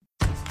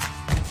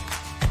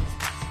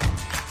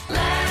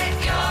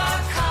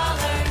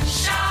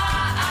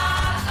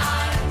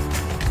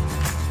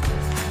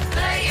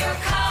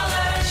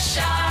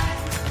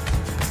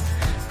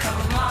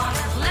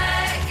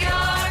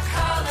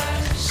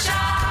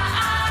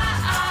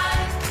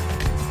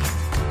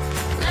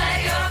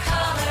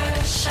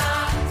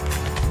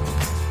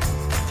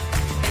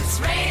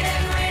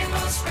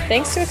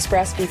Thanks to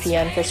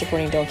ExpressVPN for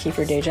supporting Don't Keep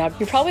Your Day Job.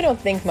 You probably don't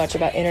think much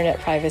about internet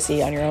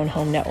privacy on your own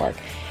home network.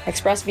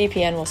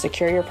 ExpressVPN will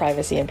secure your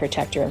privacy and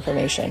protect your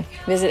information.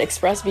 Visit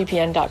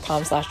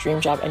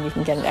expressvpn.com/dreamjob and you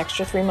can get an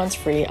extra 3 months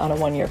free on a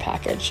 1-year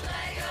package.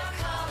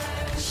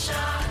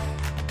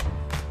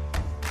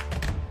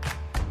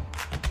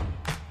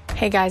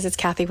 Hey guys, it's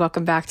Kathy.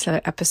 Welcome back to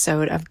another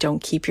episode of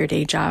Don't Keep Your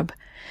Day Job.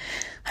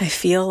 I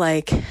feel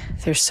like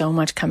there's so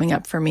much coming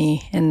up for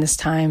me in this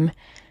time,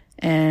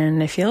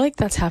 and I feel like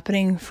that's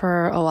happening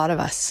for a lot of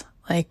us.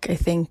 Like, I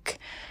think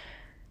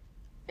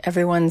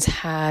everyone's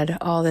had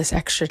all this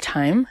extra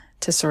time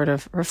to sort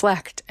of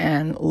reflect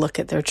and look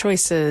at their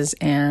choices,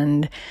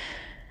 and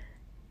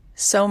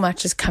so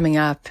much is coming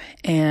up,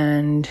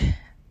 and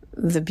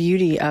the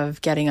beauty of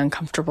getting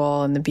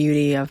uncomfortable and the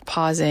beauty of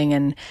pausing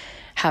and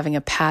having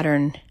a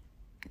pattern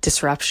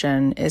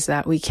disruption is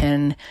that we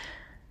can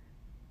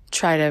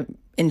try to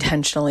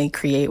intentionally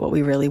create what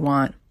we really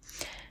want.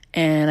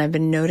 And I've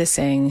been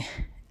noticing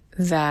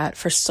that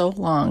for so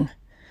long,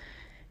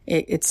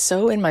 it's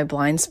so in my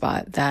blind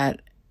spot that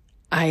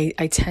I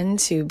tend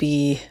to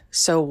be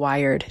so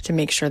wired to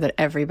make sure that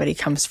everybody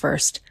comes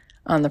first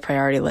on the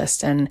priority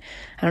list. And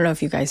I don't know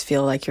if you guys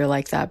feel like you're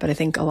like that, but I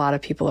think a lot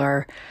of people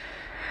are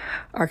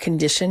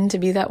conditioned to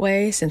be that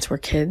way since we're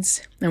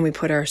kids, and we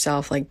put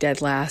ourselves like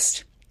dead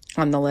last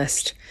on the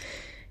list.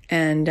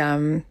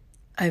 And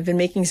I've been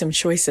making some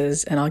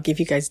choices, and I'll give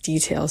you guys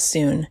details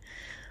soon,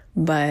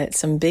 but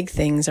some big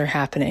things are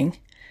happening.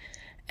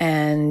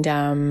 And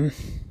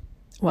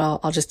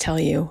well, I'll just tell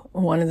you,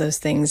 one of those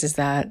things is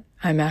that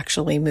I'm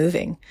actually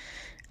moving.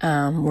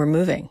 We're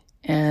moving,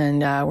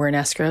 and we're in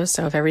escrow,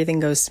 so if everything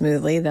goes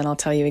smoothly, then I'll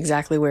tell you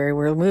exactly where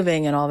we're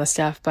moving and all the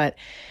stuff. But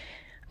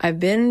I've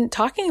been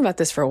talking about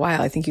this for a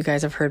while. I think you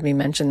guys have heard me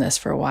mention this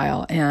for a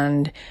while.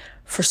 And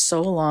for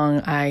so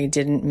long, I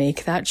didn't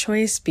make that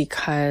choice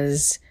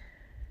because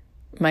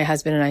my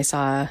husband and I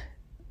saw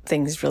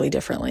things really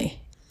differently.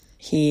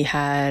 He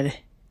had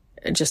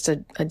just a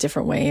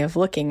different way of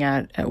looking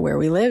at where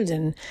we lived.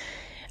 And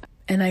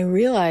I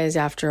realized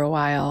after a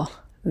while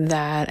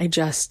that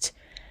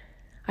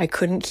I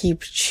couldn't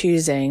keep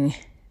choosing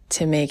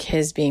to make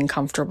his being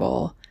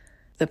comfortable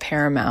the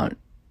paramount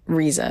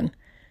reason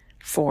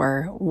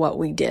for what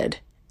we did.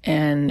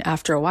 And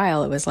after a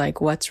while, it was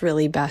like, what's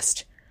really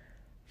best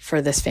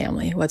for this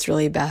family? What's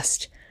really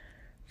best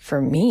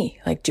for me?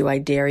 Like, do I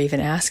dare even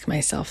ask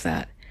myself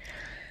that?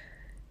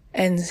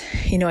 And,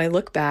 I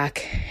look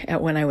back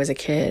at when I was a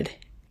kid,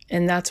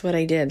 and that's what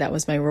I did. That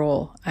was my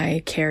role.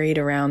 I carried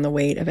around the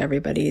weight of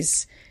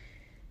everybody's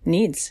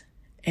needs.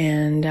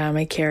 And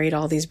I carried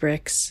all these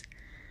bricks.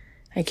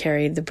 I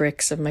carried the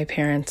bricks of my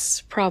parents'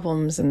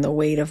 problems and the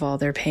weight of all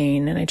their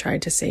pain, and I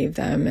tried to save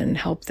them and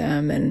help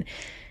them. And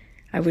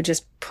I would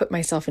just put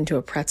myself into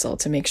a pretzel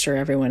to make sure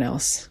everyone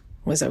else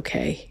was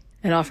okay,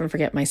 and often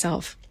forget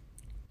myself.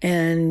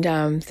 And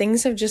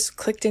things have just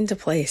clicked into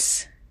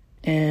place.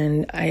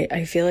 And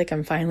I feel like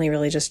I'm finally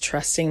really just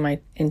trusting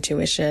my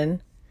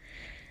intuition.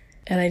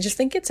 And I just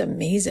think it's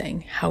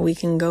amazing how we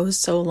can go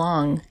so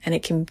long and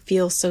it can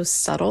feel so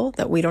subtle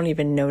that we don't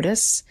even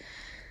notice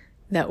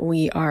that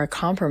we are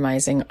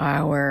compromising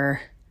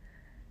our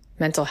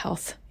mental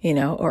health,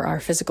 or our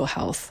physical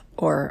health,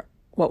 or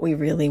what we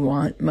really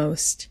want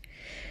most.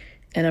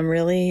 And I'm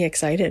really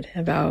excited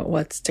about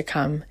what's to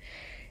come.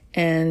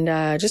 And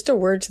just a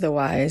word to the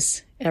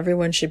wise,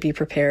 everyone should be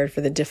prepared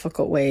for the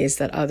difficult ways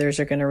that others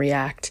are going to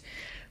react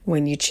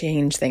when you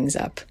change things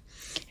up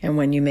and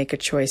when you make a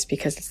choice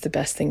because it's the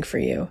best thing for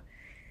you.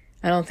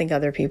 I don't think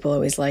other people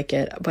always like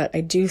it, but I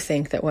do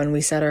think that when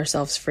we set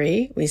ourselves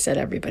free, we set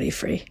everybody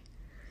free.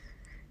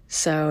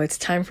 So it's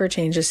time for a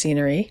change of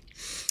scenery.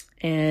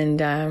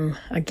 And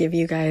I'll give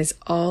you guys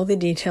all the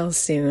details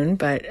soon,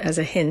 but as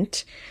a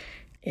hint,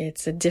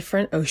 it's a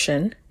different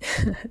ocean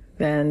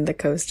than the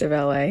coast of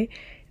LA.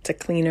 It's a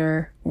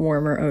cleaner,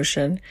 warmer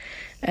ocean,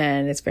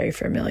 and it's very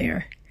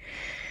familiar.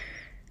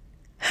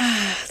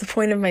 The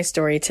point of my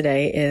story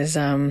today is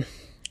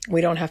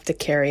we don't have to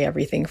carry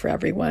everything for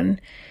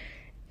everyone.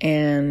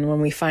 And when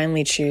we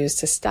finally choose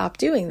to stop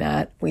doing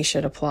that, we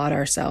should applaud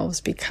ourselves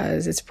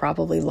because it's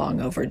probably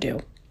long overdue.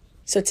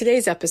 So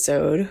today's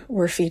episode,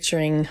 we're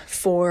featuring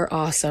 4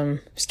 awesome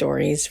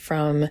stories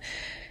from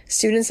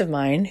students of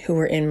mine who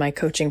were in my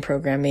coaching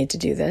program Made to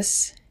Do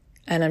This.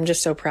 And I'm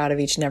just so proud of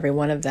each and every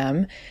one of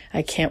them.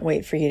 I can't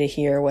wait for you to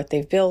hear what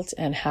they've built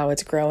and how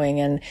it's growing.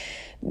 And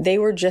they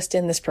were just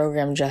in this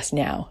program just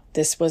now.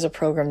 This was a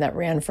program that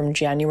ran from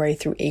January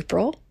through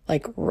April,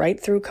 like right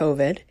through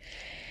COVID.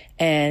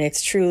 And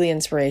it's truly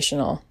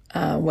inspirational,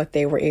 what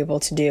they were able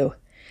to do.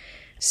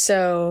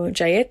 So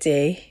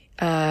Jayati,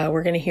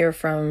 we're going to hear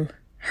from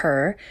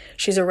her.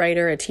 She's a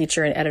writer, a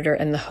teacher, an editor,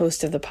 and the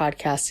host of the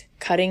podcast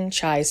Cutting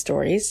Chai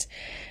Stories.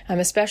 I'm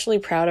especially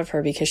proud of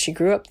her because she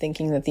grew up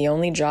thinking that the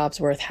only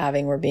jobs worth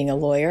having were being a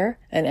lawyer,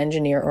 an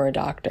engineer, or a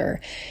doctor.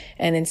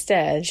 And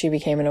instead, she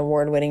became an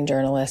award-winning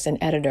journalist and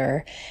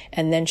editor.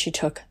 And then she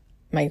took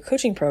my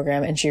coaching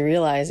program, and she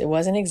realized it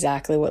wasn't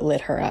exactly what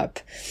lit her up.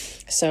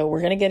 So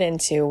we're going to get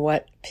into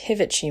what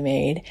pivot she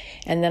made.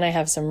 And then I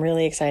have some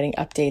really exciting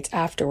updates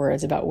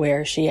afterwards about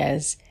where she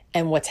is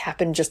and what's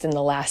happened just in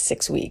the last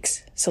 6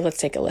 weeks. So let's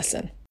take a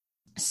listen.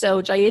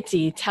 So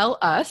Jayati, tell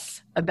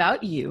us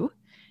about you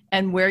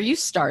and where you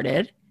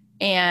started,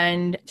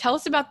 and tell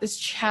us about this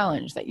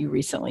challenge that you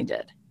recently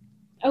did.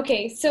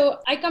 Okay, so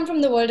I come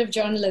from the world of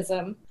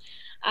journalism.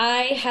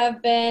 I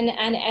have been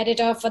an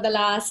editor for the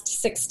last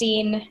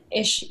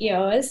 16-ish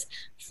years,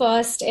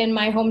 first in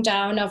my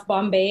hometown of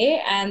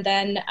Bombay and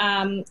then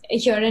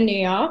here in New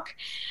York.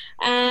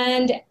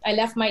 And I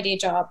left my day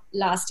job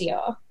last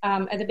year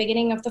at the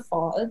beginning of the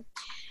fall.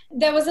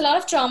 There was a lot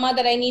of trauma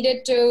that I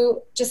needed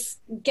to just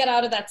get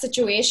out of that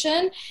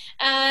situation.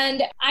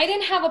 And I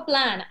didn't have a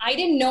plan. I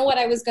didn't know what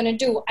I was going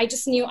to do. I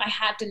just knew I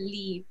had to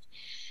leave.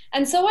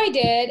 And so I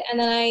did. And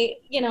then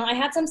I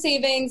had some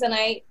savings and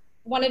I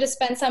wanted to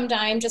spend some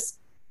time just,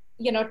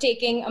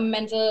 taking a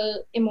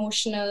mental,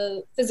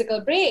 emotional, physical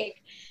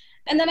break.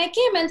 And then I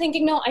came in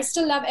thinking, no, I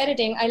still love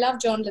editing. I love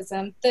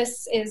journalism.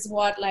 This is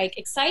what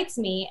excites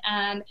me.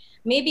 And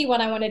maybe what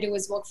I want to do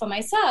is work for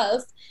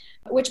myself,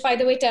 which, by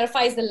the way,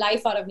 terrifies the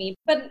life out of me.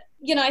 But,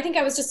 I think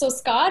I was just so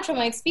scarred from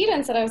my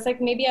experience that I was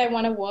like, maybe I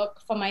want to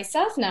work for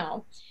myself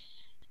now.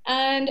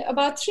 And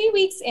about 3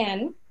 weeks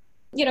in,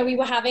 we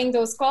were having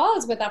those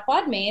calls with our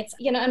podmates,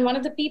 and one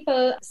of the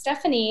people,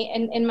 Stephanie,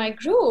 in my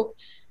group,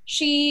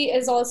 she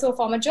is also a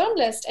former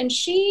journalist, and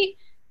she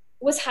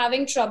was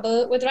having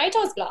trouble with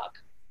writer's block.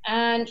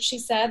 And she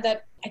said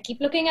that I keep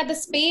looking at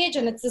this page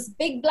and it's this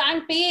big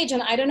blank page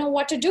and I don't know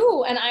what to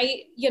do. And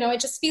it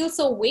just feels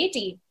so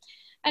weighty.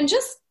 And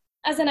just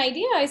as an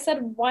idea, I said,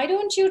 why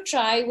don't you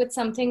try with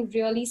something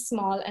really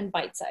small and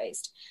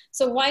bite-sized?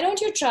 So why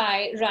don't you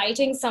try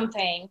writing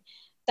something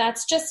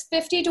that's just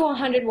 50 to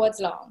 100 words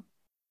long?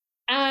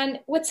 And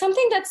with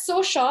something that's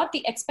so short,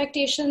 the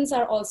expectations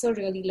are also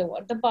really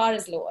lowered. The bar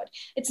is lowered.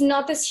 It's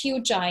not this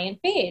huge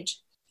giant page.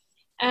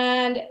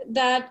 And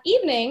that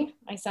evening,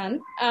 my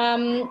son,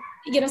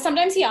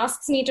 sometimes he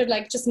asks me to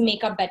just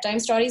make up bedtime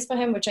stories for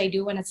him, which I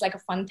do. And it's like a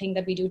fun thing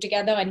that we do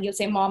together. And he'll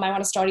say, Mom, I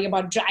want a story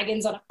about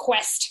dragons on a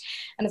quest.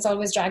 And it's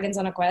always dragons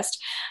on a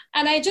quest.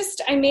 And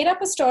I made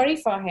up a story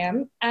for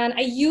him. And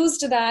I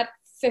used that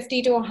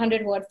 50 to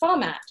 100 word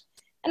format.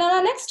 And on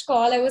our next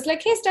call, I was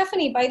like, hey,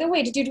 Stephanie, by the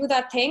way, did you do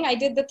that thing? I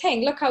did the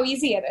thing. Look how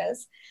easy it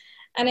is.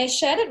 And I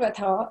shared it with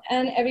her.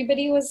 And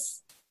everybody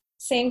was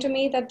saying to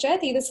me that,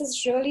 Jayati, this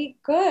is really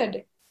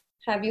good.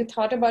 Have you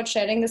thought about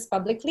sharing this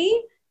publicly?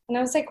 And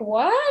I was like,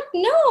 what?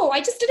 No, I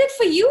just did it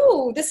for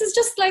you. This is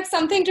just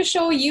something to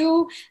show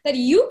you that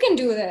you can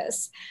do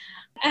this.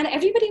 And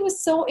everybody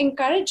was so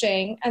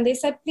encouraging. And they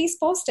said, please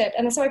post it.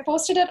 And so I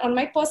posted it on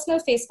my personal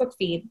Facebook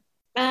feed.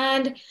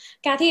 And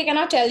Kathy, I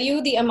cannot tell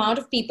you the amount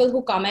of people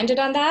who commented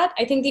on that.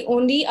 I think the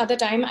only other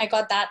time I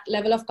got that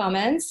level of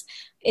comments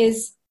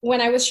is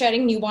when I was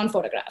sharing newborn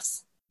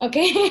photographs.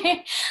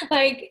 Okay.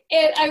 I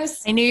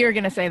knew you were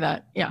going to say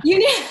that. Yeah. You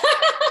knew.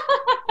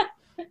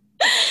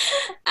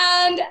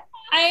 And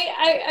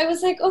I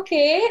was like,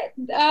 okay,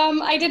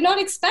 I did not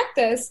expect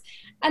this.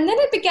 And then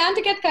it began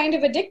to get kind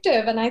of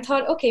addictive. And I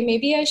thought, okay,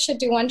 maybe I should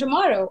do one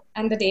tomorrow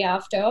and the day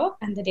after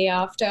and the day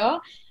after.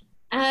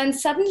 And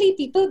suddenly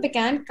people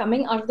began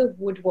coming out of the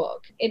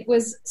woodwork. It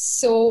was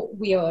so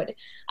weird.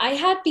 I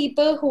had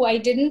people who I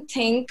didn't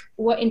think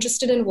were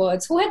interested in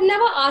words, who had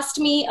never asked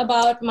me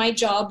about my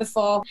job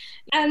before.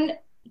 And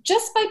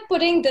just by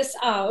putting this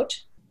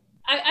out,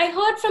 I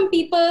heard from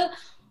people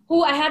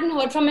who I hadn't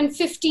heard from in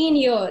 15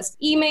 years,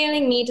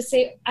 emailing me to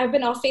say, I've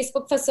been off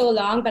Facebook for so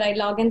long, but I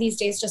log in these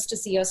days just to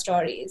see your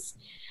stories.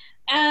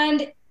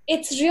 And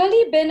it's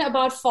really been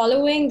about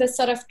following the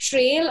sort of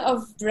trail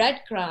of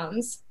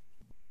breadcrumbs.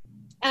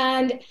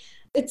 And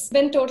it's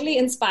been totally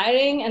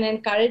inspiring and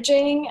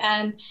encouraging.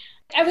 And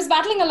I was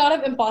battling a lot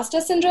of imposter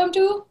syndrome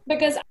too,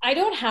 because I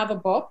don't have a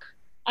book.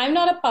 I'm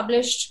not a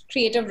published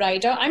creative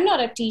writer. I'm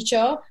not a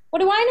teacher. What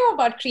do I know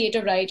about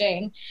creative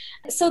writing?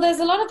 So there's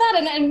a lot of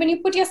that. And when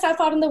you put yourself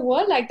out in the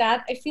world like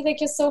that, I feel like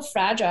you're so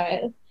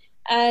fragile.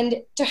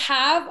 And to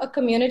have a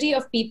community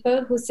of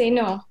people who say,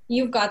 no,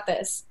 you've got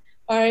this,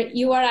 or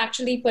you are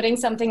actually putting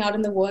something out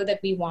in the world that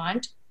we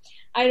want.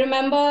 I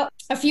remember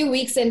a few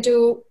weeks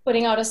into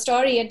putting out a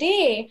story a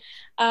day,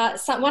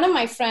 one of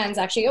my friends,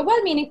 actually a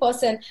well-meaning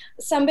person,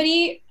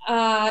 somebody,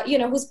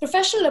 whose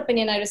professional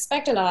opinion I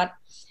respect a lot,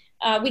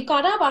 we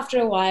caught up after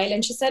a while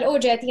and she said, oh,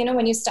 Jayati,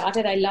 when you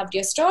started, I loved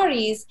your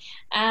stories.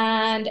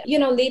 And,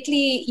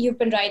 lately you've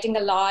been writing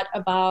a lot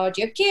about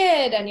your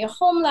kid and your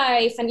home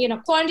life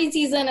and, quarantine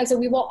season. And so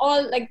we were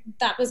all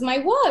that was my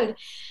world.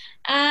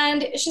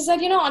 And she said,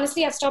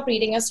 honestly, I've stopped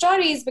reading your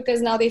stories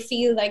because now they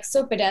feel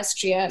so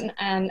pedestrian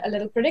and a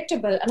little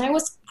predictable. And I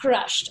was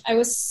crushed. I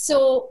was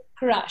so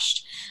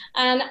crushed.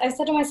 And I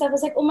said to myself, I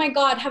was like, oh my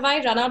God, have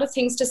I run out of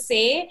things to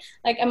say?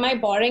 Am I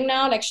boring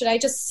now? Should I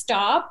just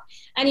stop?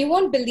 And you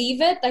won't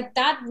believe it.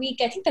 That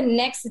week, I think the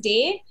next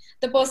day,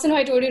 the person who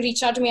I told you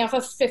reached out to me after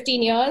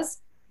 15 years,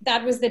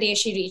 that was the day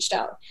she reached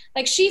out.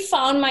 Like, she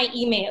found my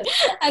email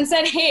and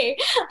said, hey,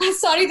 I'm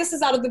sorry this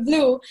is out of the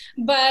blue,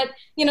 but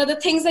the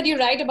things that you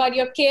write about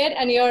your kid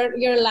and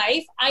your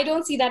life, I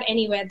don't see that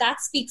anywhere.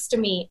 That speaks to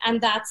me,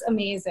 and that's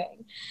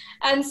amazing.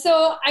 And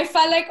so I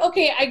felt like,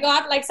 okay, I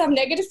got like some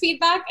negative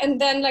feedback, and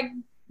then like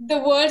the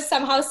world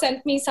somehow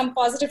sent me some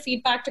positive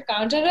feedback to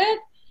counter it.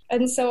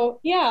 And so,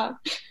 yeah.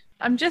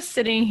 I'm just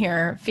sitting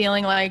here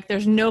feeling like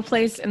there's no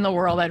place in the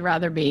world I'd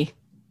rather be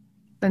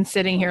than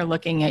sitting here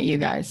looking at you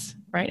guys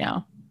right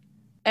now.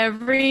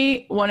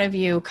 Every one of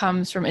you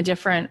comes from a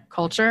different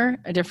culture,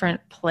 a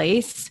different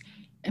place.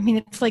 I mean,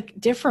 it's like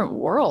different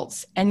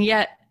worlds. And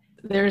yet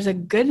there's a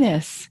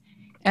goodness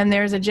and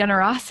there's a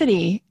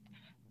generosity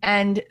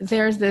and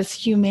there's this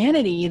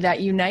humanity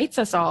that unites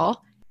us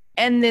all.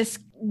 And this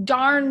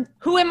darn,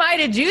 who am I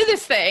to do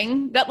this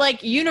thing that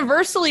like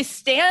universally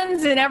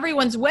stands in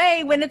everyone's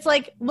way, when it's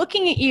like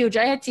looking at you,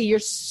 Jayati, you're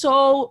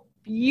so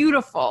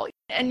beautiful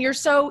and you're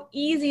so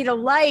easy to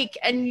like,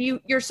 and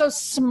you're so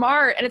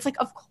smart. And it's like,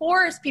 of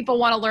course people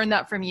want to learn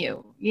that from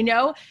you,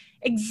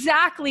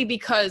 exactly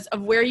because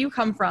of where you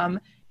come from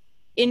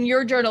in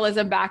your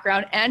journalism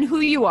background and who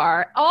you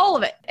are, all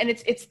of it. And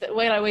it's the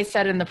way I always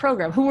said in the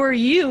program, who are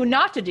you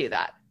not to do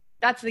that?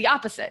 That's the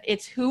opposite.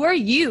 It's who are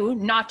you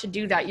not to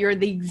do that? You're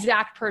the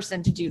exact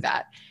person to do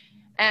that.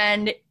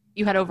 And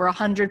you had over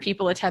 100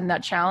 people attend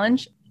that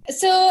challenge.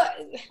 So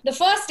the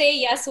first day,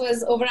 yes,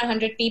 was over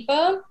 100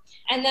 people.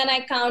 And then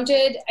I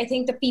counted, I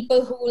think, the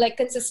people who like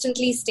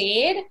consistently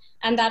stayed,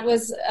 and that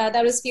was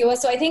fewer.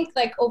 So I think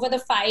like over the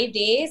 5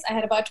 days, I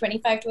had about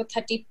 25 to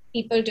 30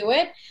 people do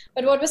it.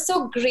 But what was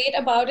so great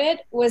about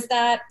it was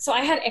that, so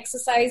I had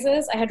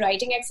exercises, I had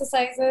writing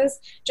exercises,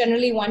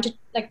 generally 1 to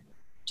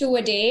 2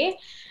 a day.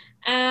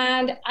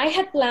 And I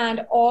had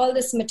planned all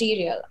this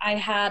material. I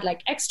had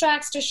like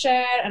extracts to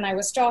share, and I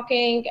was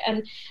talking,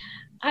 and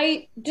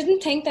I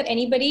didn't think that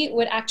anybody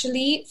would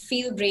actually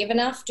feel brave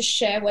enough to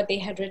share what they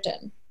had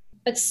written.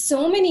 But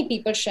so many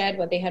people shared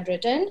what they had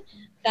written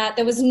that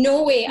there was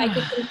no way I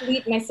could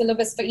complete my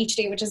syllabus for each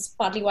day, which is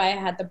partly why I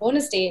had the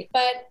bonus day.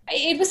 But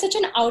it was such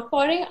an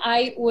outpouring.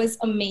 I was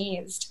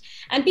amazed.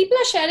 And people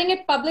are sharing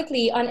it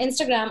publicly on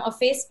Instagram or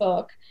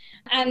Facebook,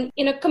 and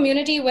in a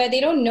community where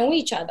they don't know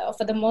each other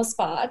for the most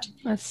part.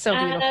 That's so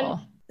beautiful.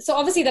 So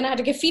obviously then I had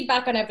to give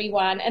feedback on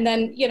everyone. And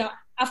then,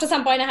 after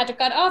some point I had to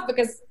cut off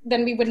because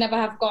then we would never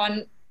have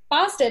gone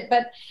past it.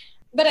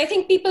 But I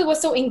think people were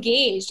so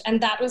engaged,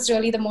 and that was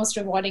really the most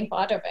rewarding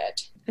part of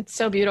it. It's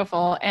so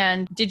beautiful.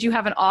 And did you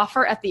have an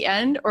offer at the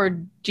end, or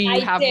do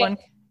you have one?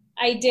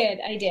 I did.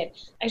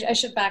 I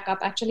should back up,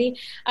 actually.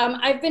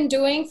 I've been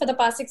doing, for the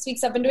past 6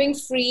 weeks, I've been doing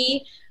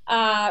free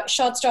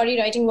short story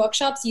writing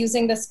workshops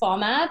using this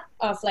format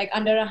of like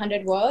under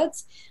 100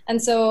 words.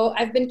 And so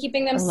I've been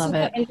keeping them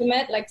super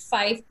intimate, like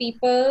 5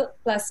 people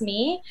plus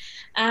me.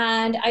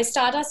 And I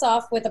start us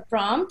off with a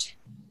prompt.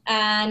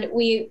 And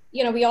we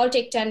all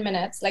take 10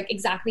 minutes, like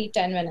exactly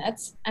 10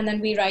 minutes. And then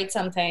we write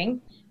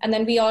something. And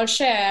then we all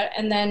share,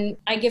 and then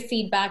I give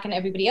feedback and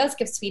everybody else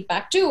gives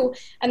feedback too.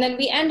 And then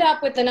we end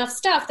up with enough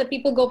stuff that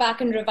people go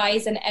back and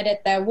revise and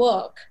edit their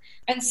work.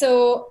 And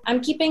so I'm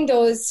keeping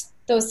those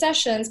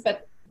sessions,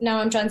 but now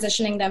I'm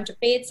transitioning them to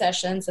paid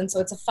sessions. And so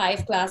it's a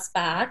 5-class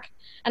pack.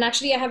 And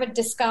actually I have a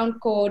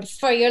discount code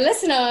for your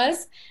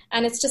listeners,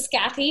 and it's just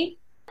Kathy,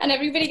 and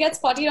everybody gets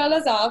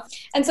 $40 off.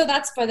 And so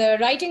that's for the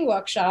writing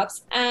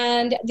workshops.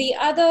 And the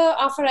other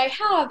offer I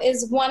have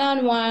is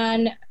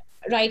one-on-one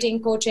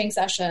writing coaching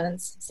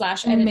sessions /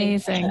 editing. Amazing.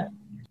 Sessions.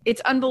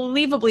 It's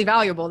unbelievably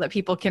valuable that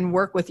people can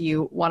work with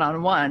you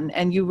one-on-one,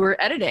 and you were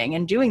editing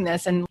and doing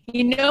this. And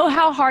you know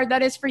how hard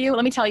that is for you?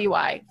 Let me tell you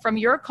why. From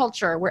your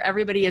culture where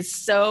everybody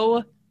is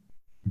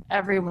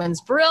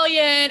everyone's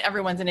brilliant,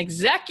 everyone's an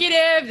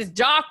executive, there's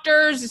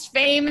doctors, there's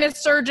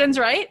famous surgeons,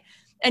 right?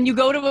 And you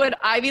go to an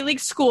Ivy League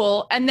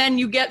school and then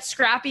you get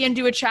scrappy and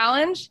do a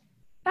challenge.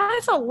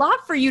 That's a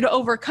lot for you to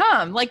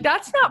overcome. Like,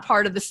 that's not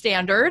part of the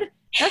standard.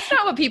 That's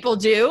not what people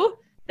do.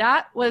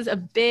 That was a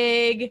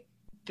big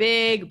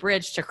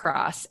bridge to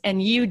cross,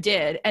 and you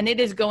did. And it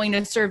is going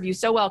to serve you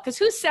so well, because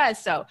who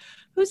says so?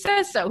 Who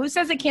says so? Who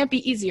says it can't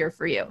be easier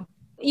for you?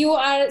 You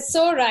are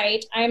so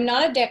right. I am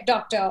not a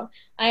doctor.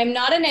 I am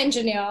not an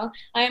engineer.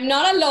 I am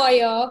not a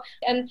lawyer.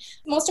 And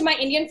most of my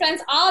Indian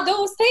friends are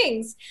those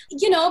things,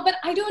 but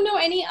I don't know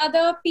any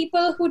other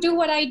people who do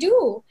what I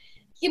do.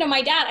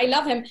 My dad, I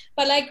love him.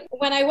 But like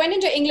when I went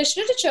into English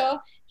literature,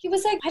 he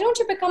was like, why don't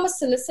you become a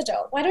solicitor?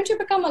 Why don't you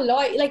become a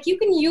lawyer? Like, you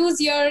can use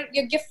your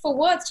gift for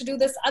words to do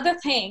this other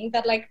thing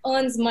that like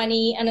earns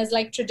money and is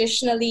like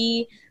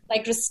traditionally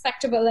like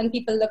respectable and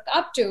people look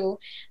up to.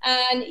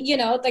 And,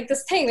 like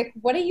this thing, like,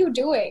 what are you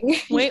doing?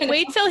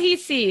 Wait till he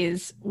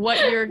sees what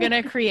you're going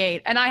to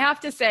create. And I have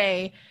to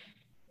say,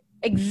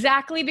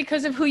 exactly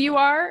because of who you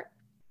are,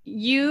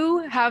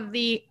 you have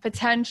the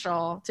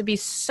potential to be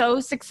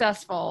so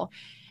successful.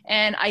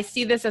 And I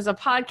see this as a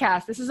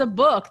podcast. This is a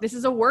book. This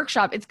is a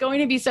workshop. It's going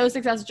to be so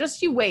successful.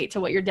 Just you wait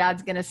till what your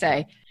dad's going to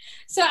say.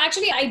 So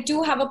actually, I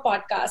do have a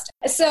podcast.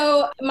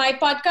 So my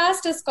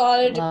podcast is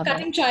called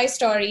Cutting Chai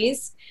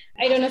Stories.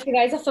 I don't know if you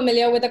guys are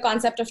familiar with the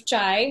concept of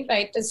chai,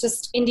 right? It's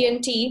just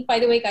Indian tea. By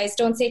the way, guys,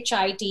 don't say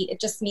chai tea.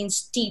 It just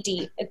means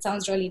tea. It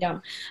sounds really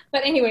dumb.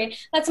 But anyway,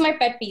 that's my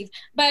pet peeve.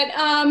 But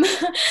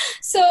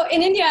so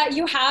in India,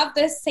 you have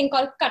this thing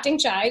called cutting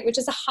chai, which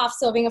is a half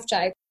serving of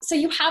chai. So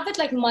you have it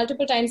like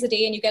multiple times a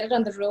day, and you get it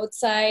on the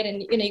roadside,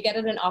 and you get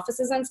it in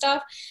offices and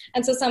stuff.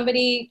 And so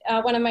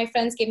one of my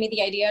friends gave me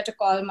the idea to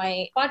call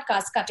my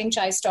podcast Cutting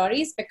Chai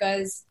Stories,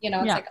 because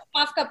it's like a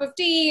half cup of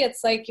tea.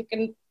 It's like you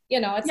can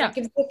like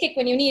gives you a kick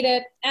when you need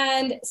it.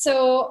 And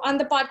so on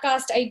the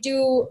podcast, I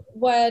do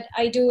what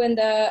I do in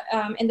the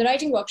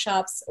writing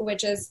workshops,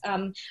 which is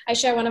I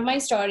share one of my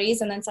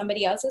stories and then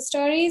somebody else's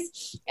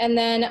stories. And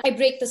then I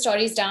break the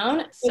stories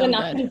down with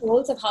enough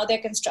rules of how they're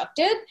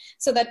constructed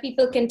so that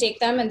people can take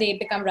them and they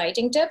become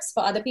writing tips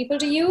for other people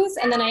to use.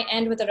 And then I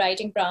end with a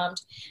writing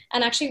prompt.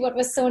 And actually what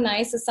was so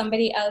nice is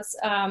somebody else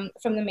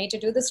from the Made to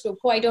Do This group,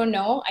 who I don't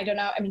know. I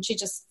mean, she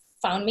just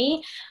found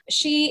me.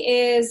 She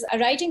is a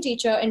writing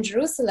teacher in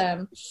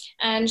Jerusalem,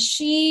 and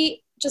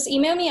she just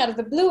emailed me out of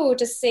the blue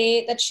to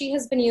say that she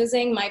has been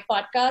using my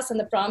podcast and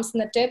the prompts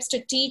and the tips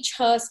to teach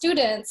her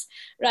students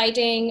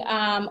writing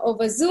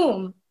over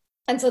Zoom.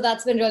 And so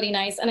that's been really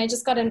nice. And I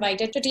just got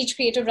invited to teach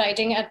creative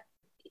writing at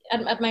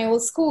my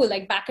old school,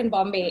 like back in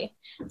Bombay.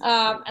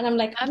 And I'm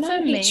like, that's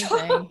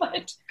amazing.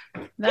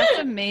 That's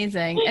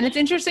amazing. And it's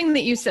interesting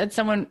that you said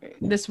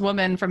this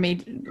woman from me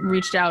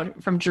reached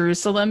out from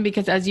Jerusalem,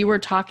 because as you were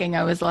talking,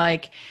 I was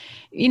like,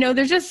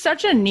 there's just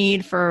such a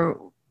need for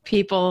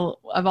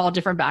people of all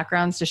different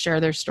backgrounds to share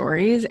their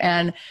stories.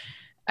 And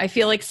I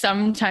feel like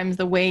sometimes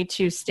the way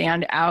to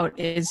stand out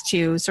is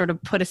to sort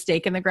of put a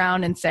stake in the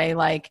ground and say,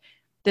 like,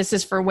 this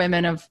is for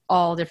women of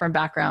all different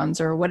backgrounds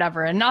or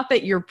whatever. And not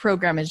that your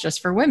program is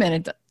just for women,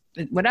 it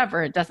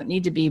doesn't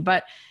need to be,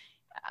 but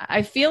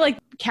I feel like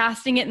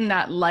casting it in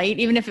that light,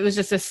 even if it was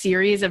just a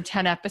series of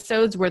 10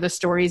 episodes where the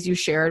stories you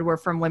shared were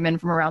from women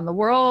from around the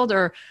world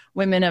or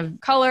women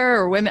of color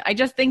or women, I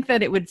just think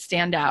that it would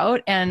stand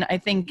out. And I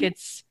think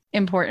it's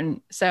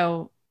important.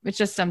 So it's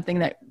just something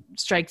that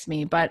strikes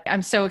me, but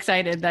I'm so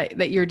excited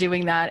that you're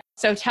doing that.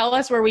 So tell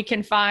us where we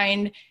can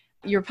find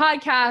your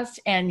podcast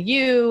and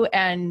you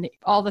and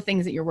all the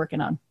things that you're working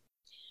on.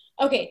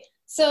 Okay.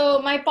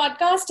 So my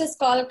podcast is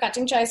called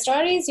Cutting Chai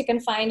Stories. You can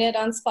find it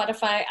on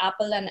Spotify,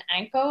 Apple, and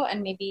Anchor,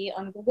 and maybe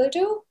on Google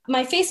too.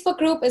 My Facebook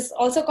group is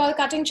also called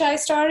Cutting Chai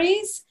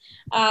Stories.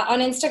 On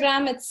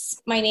Instagram, it's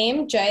my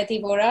name,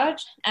 Jayati Voraj.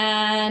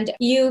 And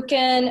you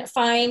can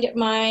find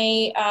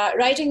my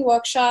writing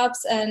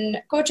workshops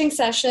and coaching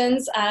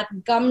sessions at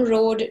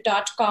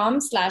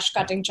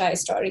gumroad.com/Cutting Chai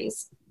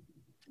Stories.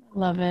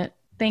 Love it.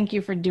 Thank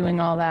you for doing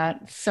all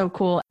that. So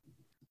cool.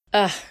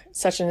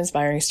 Such an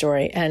inspiring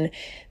story. And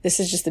this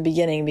is just the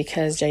beginning,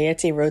 because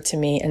Jayati wrote to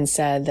me and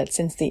said that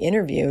since the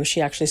interview, she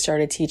actually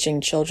started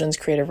teaching children's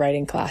creative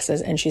writing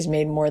classes, and she's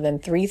made more than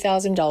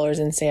 $3,000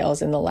 in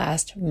sales in the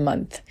last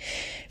month.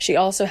 She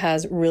also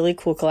has really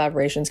cool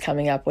collaborations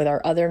coming up with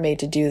our other Made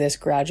to Do This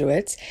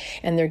graduates,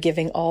 and they're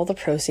giving all the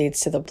proceeds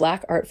to the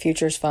Black Art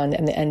Futures Fund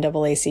and the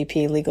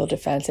NAACP Legal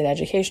Defense and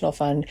Educational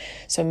Fund.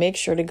 So make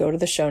sure to go to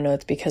the show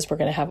notes, because we're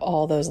going to have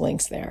all those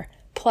links there.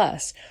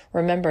 Plus,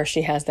 remember,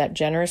 she has that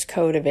generous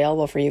code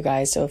available for you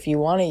guys. So if you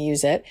want to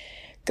use it,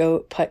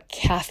 go put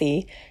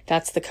Kathy,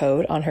 that's the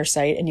code, on her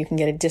site, and you can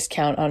get a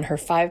discount on her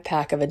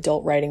 5-pack of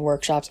adult writing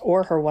workshops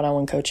or her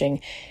one-on-one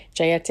coaching.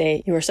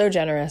 Jayate, you are so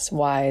generous,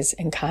 wise,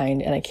 and kind,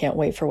 and I can't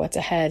wait for what's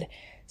ahead.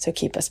 So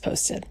keep us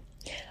posted.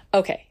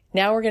 Okay.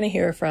 Now we're going to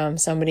hear from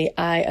somebody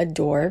I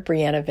adore,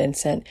 Brianna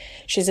Vincent.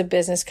 She's a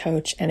business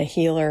coach and a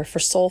healer for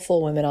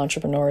soulful women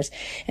entrepreneurs,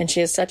 and she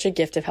has such a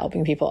gift of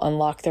helping people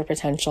unlock their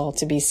potential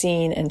to be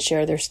seen and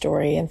share their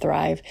story and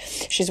thrive.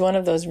 She's one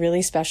of those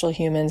really special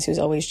humans who's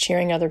always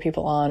cheering other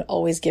people on,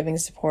 always giving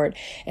support,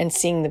 and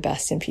seeing the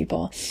best in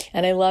people.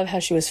 And I love how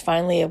she was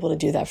finally able to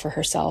do that for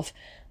herself.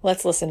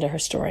 Let's listen to her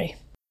story.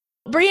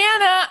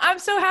 Brianna, I'm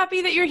so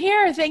happy that you're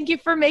here. Thank you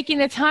for making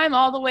the time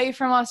all the way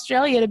from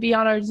Australia to be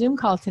on our Zoom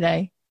call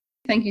today.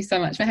 Thank you so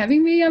much for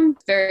having me. I'm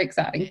very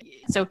exciting.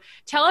 So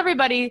tell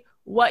everybody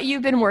what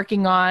you've been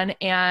working on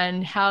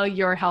and how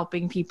you're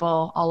helping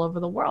people all over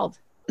the world.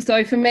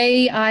 So for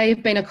me,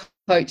 I've been a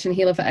coach and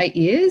healer for 8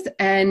 years,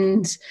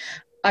 and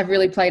I've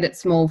really played it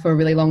small for a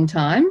really long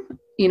time.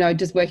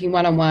 Just working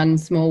one-on-one,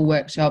 small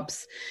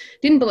workshops.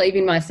 Didn't believe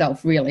in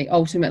myself, really.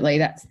 Ultimately,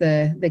 that's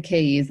the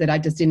key, is that I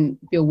just didn't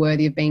feel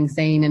worthy of being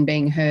seen and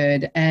being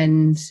heard.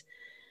 And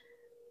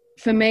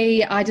for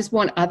me, I just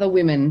want other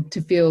women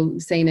to feel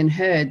seen and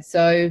heard.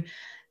 So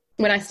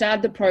when I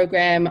started the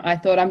program, I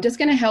thought, I'm just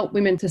going to help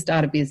women to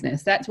start a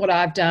business. That's what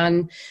I've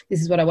done.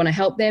 This is what I want to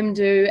help them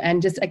do.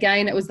 And just,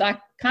 again, it was like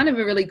kind of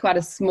quite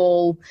a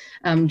small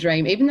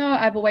dream, even though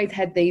I've always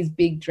had these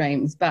big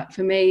dreams. But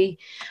for me,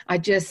 I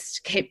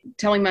just kept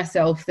telling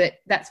myself that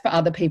that's for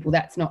other people.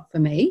 That's not for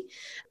me.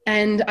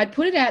 And I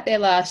put it out there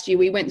last year.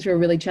 We went through a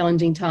really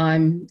challenging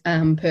time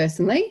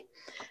personally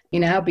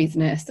in our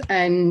business.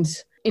 And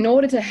in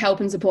order to help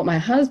and support my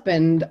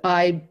husband,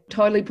 I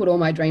totally put all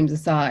my dreams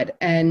aside.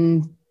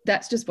 And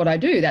that's just what I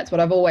do. That's what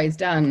I've always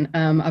done.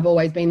 I've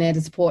always been there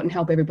to support and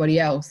help everybody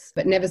else,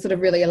 but never sort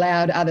of really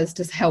allowed others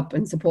to help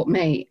and support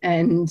me.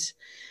 And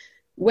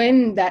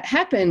when that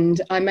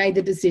happened, I made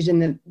the decision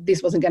that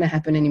this wasn't going to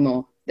happen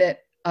anymore,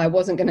 that I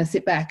wasn't going to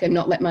sit back and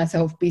not let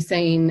myself be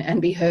seen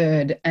and be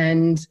heard.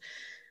 And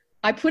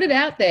I put it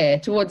out there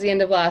towards the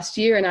end of last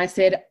year, and I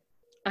said,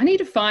 I need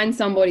to find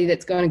somebody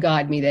that's going to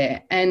guide me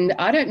there. And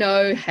I don't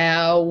know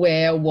how,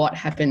 where, what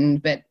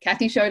happened, but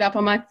Kathy showed up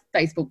on my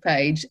Facebook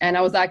page and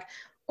I was like,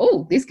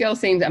 oh, this girl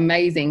seems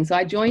amazing. So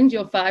I joined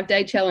your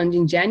 5-day challenge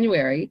in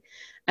January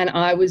and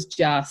I was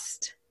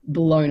just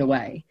blown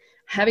away.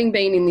 Having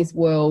been in this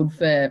world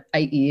for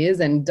 8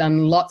 years and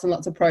done lots and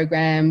lots of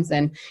programs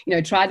and, you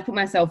know, tried to put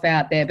myself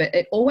out there, but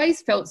it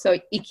always felt so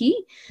icky.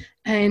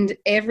 And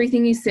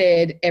everything you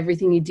said,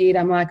 everything you did,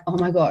 I'm like, oh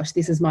my gosh,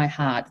 this is my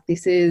heart.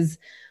 This is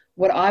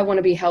what I want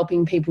to be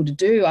helping people to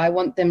do. I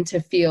want them to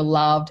feel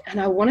loved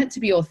and I want it to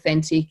be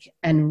authentic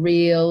and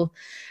real.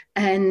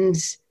 And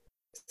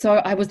so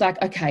I was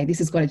like, okay, this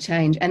has got to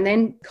change. And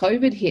then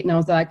COVID hit and I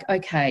was like,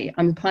 okay,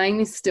 I'm playing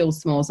this still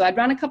small. So I'd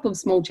run a couple of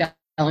small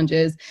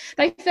challenges.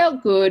 They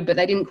felt good, but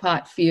they didn't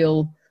quite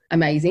feel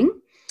amazing.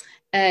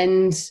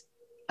 And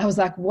I was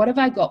like, what have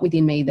I got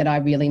within me that I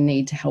really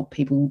need to help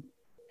people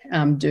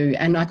do?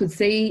 And I could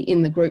see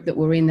in the group that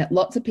we're in that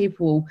lots of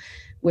people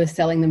were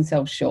selling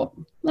themselves short,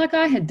 like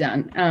I had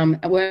done,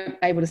 weren't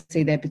able to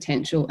see their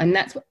potential. And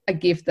that's a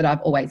gift that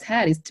I've always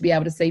had, is to be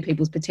able to see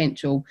people's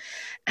potential.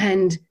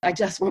 And I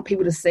just want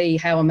people to see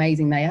how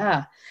amazing they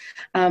are.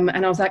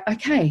 And I was like,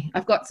 okay,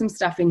 I've got some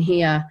stuff in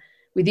here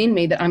within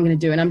me that I'm going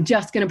to do, and I'm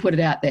just going to put it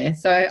out there.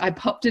 So I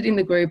popped it in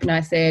the group and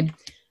I said,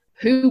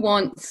 who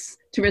wants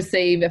to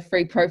receive a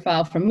free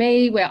profile from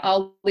me where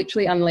I'll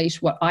literally unleash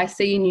what I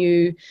see in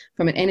you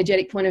from an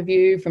energetic point of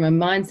view, from a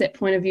mindset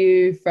point of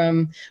view,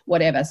 from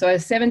whatever. So a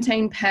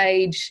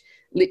 17-page,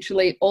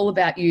 literally all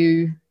about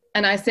you.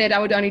 And I said I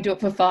would only do it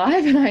for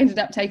 5 and I ended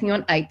up taking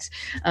on 8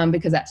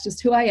 because that's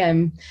just who I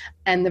am.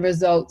 And the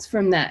results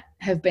from that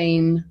have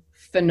been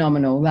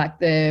phenomenal. Like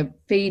the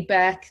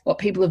feedback, what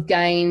people have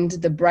gained,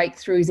 the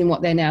breakthroughs in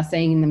what they're now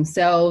seeing in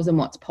themselves and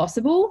what's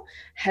possible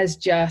has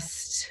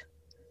just...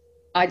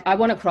 I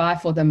want to cry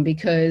for them,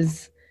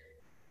 because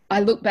I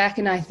look back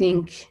and I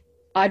think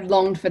I'd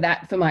longed for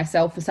that for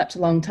myself for such a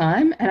long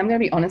time. And I'm going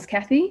to be honest,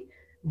 Kathy,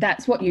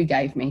 that's what you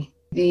gave me.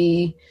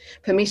 The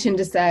permission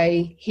to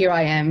say, here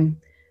I am,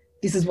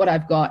 this is what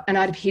I've got. And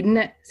I'd have hidden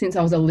it since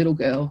I was a little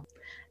girl.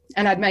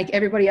 And I'd make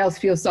everybody else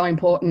feel so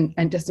important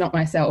and just not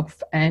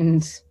myself.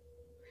 And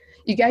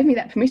you gave me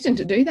that permission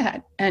to do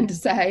that and to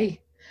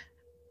say,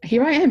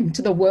 here I am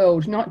to the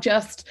world, not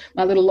just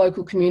my little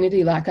local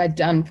community like I'd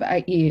done for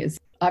 8 years.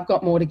 I've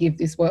got more to give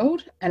this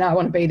world and I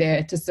want to be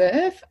there to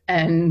serve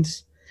and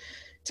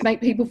to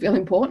make people feel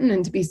important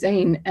and to be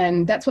seen.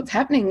 And that's what's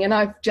happening. And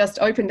I've just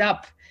opened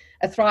up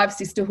a Thrive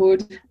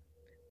Sisterhood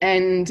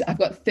and I've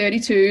got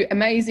 32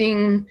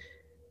 amazing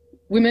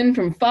women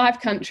from 5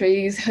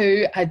 countries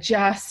who are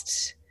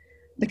just...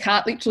 The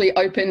cart literally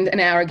opened an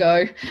hour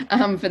ago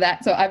for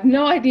that. So I have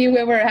no idea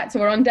where we're at.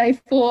 So we're on day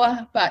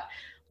 4, but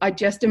I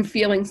just am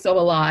feeling so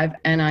alive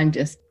and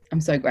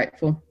I'm so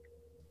grateful.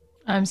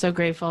 I'm so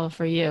grateful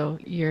for you.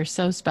 You're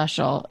so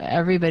special.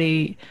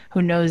 Everybody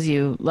who knows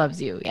you loves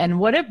you. And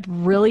what a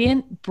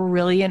brilliant,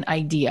 brilliant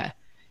idea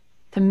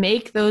to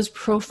make those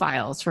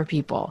profiles for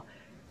people.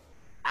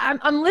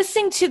 I'm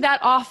listening to that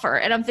offer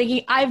and I'm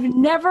thinking, I've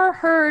never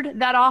heard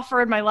that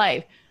offer in my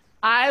life.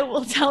 I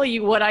will tell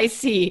you what I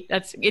see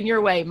that's in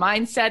your way.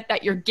 Mindset,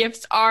 that your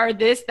gifts are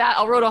this, that.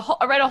 I'll write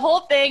a whole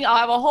thing. I'll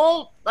have a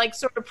whole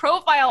sort of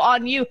profile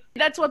on you.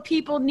 That's what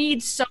people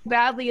need so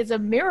badly, is a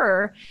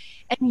mirror.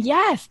 And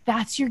yes,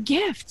 that's your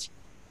gift.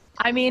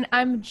 I mean,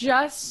 I'm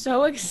just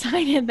so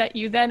excited that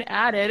you then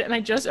added, and I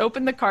just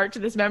opened the cart to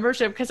this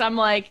membership because I'm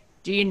like,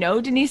 do you know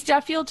Denise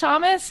Duffield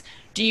Thomas?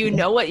 Do you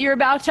know what you're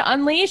about to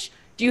unleash?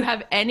 Do you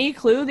have any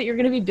clue that you're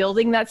going to be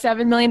building that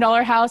 $7 million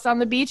house on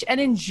the beach and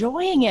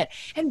enjoying it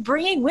and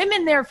bringing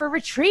women there for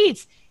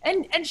retreats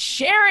and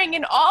sharing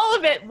and all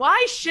of it?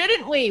 Why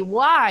shouldn't we?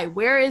 Why?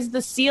 Where is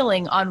the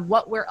ceiling on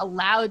what we're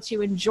allowed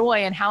to enjoy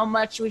and how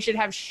much we should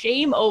have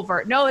shame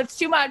over? No, it's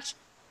too much.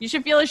 You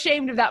should feel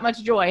ashamed of that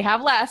much joy.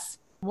 Have less.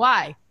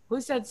 Why?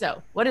 Who said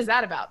so? What is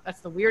that about?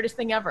 That's the weirdest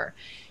thing ever.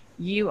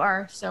 You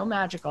are so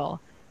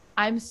magical.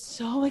 I'm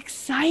so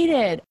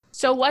excited.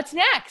 So what's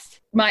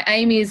next? My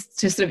aim is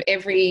to sort of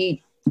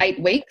every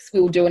 8 weeks,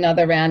 we'll do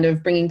another round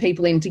of bringing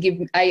people in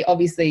to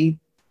obviously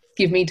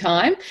give me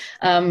time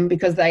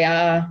because they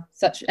are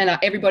such, and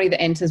everybody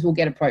that enters will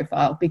get a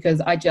profile,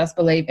 because I just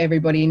believe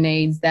everybody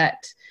needs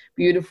that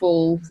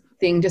beautiful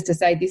thing just to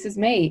say, this is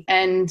me.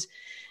 And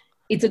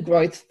it's a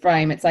growth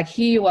frame. It's like,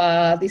 here you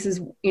are. This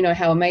is,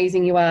 how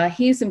amazing you are.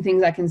 Here's some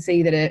things I can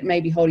see that are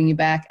maybe holding you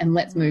back, and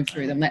let's move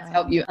through them. Let's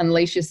help you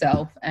unleash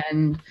yourself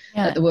and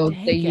let the world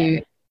see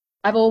you.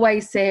 I've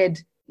always said,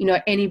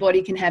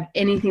 anybody can have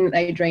anything that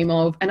they dream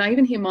of. And I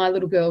even hear my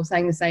little girl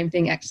saying the same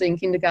thing. Actually, in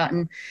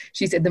kindergarten,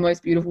 she said the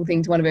most beautiful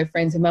thing to one of her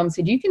friends. Her mum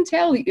said, you can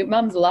tell your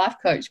mum's a life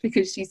coach,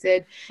 because she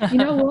said, you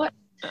know what?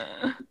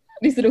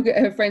 this little girl,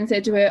 her friend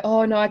said to her,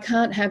 oh, no, I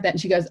can't have that.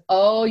 And she goes,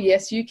 oh,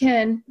 yes, you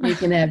can. You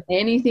can have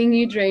anything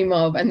you dream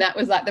of. And that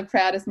was like the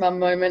proudest mum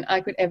moment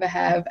I could ever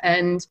have.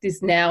 And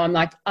this now I'm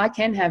like, I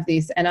can have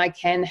this and I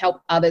can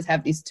help others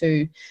have this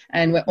too.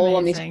 And we're all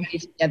on this journey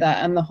together.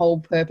 And the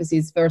whole purpose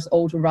is for us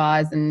all to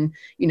rise and,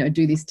 you know,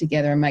 do this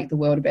together and make the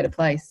world a better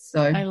place.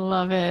 So I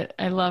love it.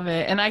 I love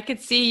it. And I could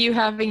see you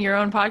having your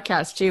own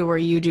podcast too, where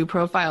you do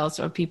profiles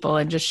of people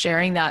and just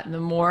sharing that. And the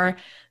more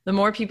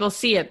people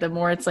see it, the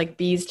more it's like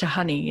bees to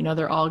honey. You know,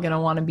 they're all going to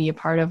want to be a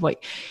part of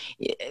what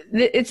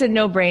it's a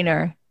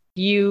no-brainer.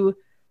 You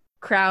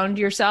crowned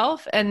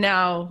yourself and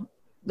now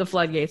the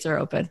floodgates are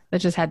open.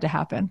 That just had to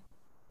happen.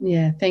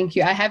 Yeah, thank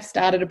you. I have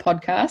started a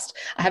podcast.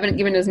 I haven't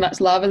given as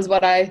much love as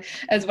what I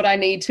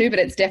need to, but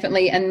it's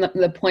definitely, and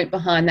the point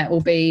behind that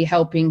will be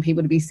helping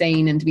people to be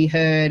seen and to be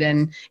heard,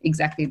 and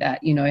exactly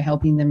that, you know,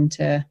 helping them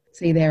to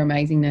see their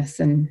amazingness.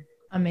 And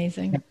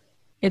amazing. Yeah.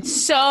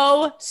 It's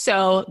so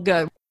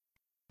good.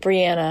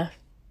 Brianna,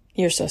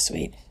 you're so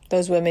sweet.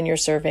 Those women you're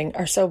serving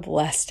are so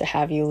blessed to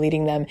have you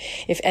leading them.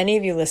 If any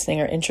of you listening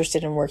are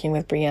interested in working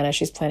with Brianna,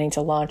 she's planning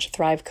to launch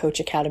Thrive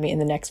Coach Academy in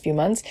the next few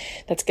months.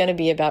 That's going to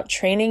be about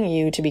training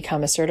you to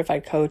become a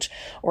certified coach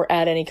or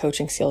add any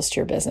coaching skills to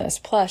your business.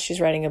 Plus, she's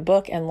writing a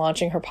book and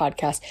launching her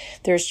podcast.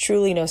 There's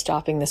truly no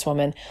stopping this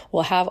woman.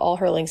 We'll have all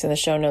her links in the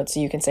show notes so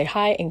you can say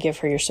hi and give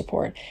her your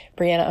support.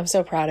 Brianna, I'm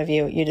so proud of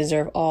you. You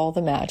deserve all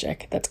the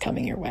magic that's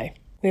coming your way.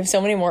 We have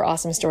so many more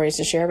awesome stories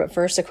to share, but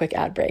first, a quick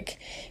ad break.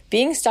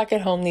 Being stuck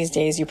at home these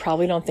days, you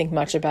probably don't think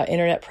much about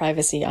internet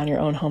privacy on your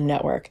own home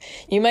network.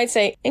 You might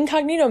say,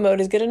 incognito mode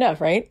is good enough,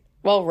 right?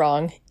 Well,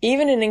 wrong.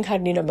 Even in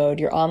incognito mode,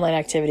 your online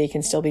activity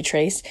can still be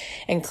traced,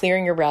 and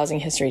clearing your browsing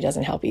history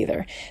doesn't help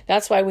either.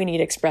 That's why we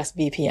need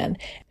ExpressVPN.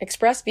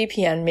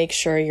 ExpressVPN makes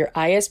sure your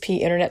ISP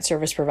internet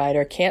service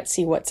provider can't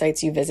see what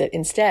sites you visit.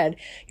 Instead,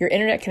 your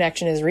internet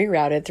connection is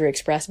rerouted through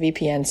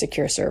ExpressVPN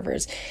secure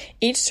servers.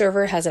 Each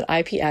server has an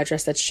IP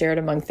address that's shared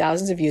among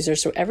thousands of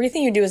users, so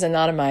everything you do is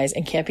anonymized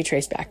and can't be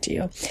traced back to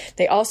you.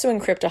 They also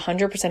encrypt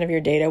 100% of your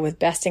data with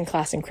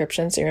best-in-class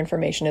encryption, so your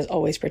information is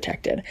always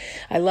protected.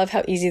 I love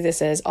how easy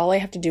this is. All I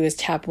have to do is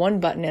tap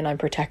one button and I'm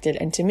protected.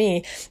 And to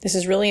me, this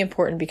is really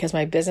important because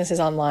my business is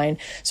online,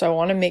 so I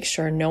want to make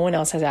sure no one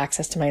else has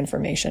access to my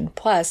information.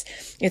 Plus,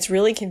 it's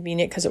really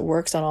convenient because it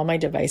works on all my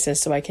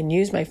devices, so I can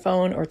use my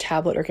phone or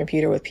tablet or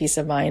computer with peace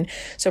of mind.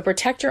 So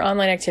protect your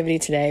online activity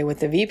today with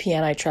the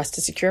VPN I trust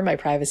to secure my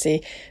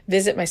privacy.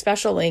 Visit my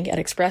special link at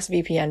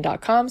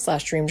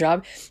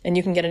expressvpn.com/dreamjob, and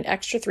you can get an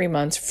extra 3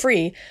 months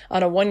free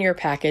on a 1-year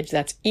package.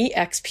 That's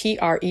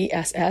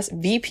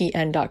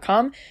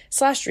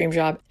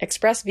expressvpn.com/dreamjob,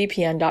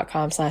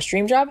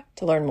 expressvpn.com/dreamjob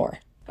to learn more.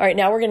 All right,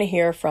 now we're going to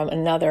hear from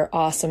another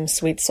awesome,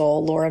 sweet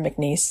soul, Laura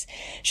McNeese.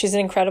 She's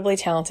an incredibly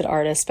talented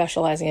artist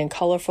specializing in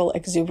colorful,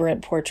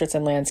 exuberant portraits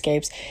and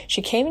landscapes.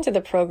 She came into the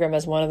program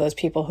as one of those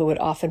people who would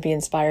often be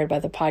inspired by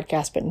the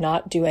podcast but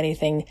not do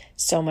anything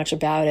so much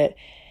about it.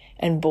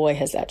 And boy,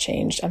 has that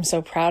changed. I'm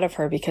so proud of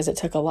her because it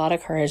took a lot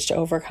of courage to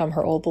overcome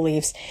her old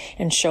beliefs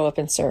and show up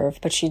and serve.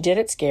 But she did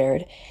it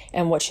scared,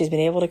 and what she's been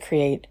able to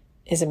create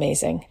is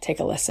amazing. Take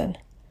a listen.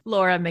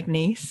 Laura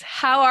McNeese,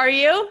 how are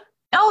you?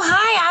 Oh,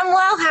 hi, I'm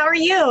well. How are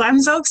you?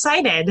 I'm so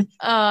excited.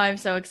 Oh, I'm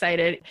so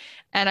excited.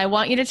 And I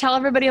want you to tell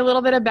everybody a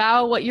little bit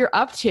about what you're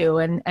up to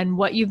and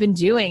what you've been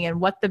doing and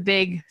what the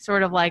big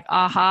sort of like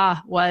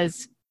aha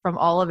was from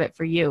all of it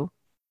for you.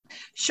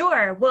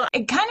 Sure. Well,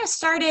 it kind of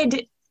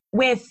started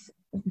with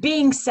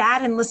being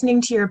sad and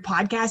listening to your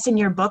podcast and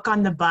your book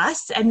on the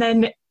bus, and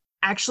then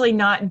actually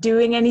not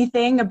doing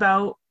anything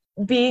about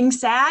being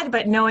sad,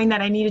 but knowing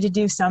that I needed to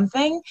do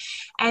something,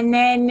 and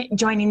then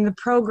joining the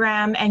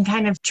program and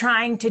kind of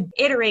trying to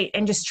iterate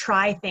and just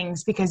try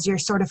things because you're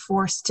sort of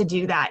forced to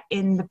do that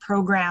in the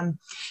program.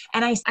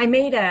 And I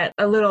made a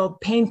little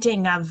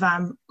painting of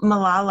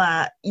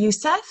Malala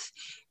Yousafzai,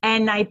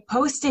 and I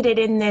posted it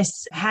in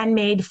this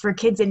Handmade for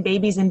Kids and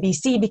Babies in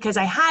BC because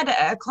I had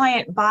a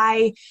client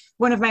buy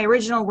one of my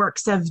original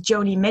works of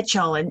Joni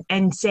Mitchell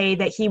and say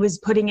that he was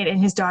putting it in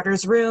his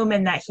daughter's room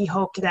and that he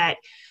hoped that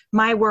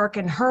my work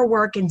and her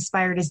work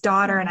inspired his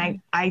daughter. And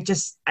I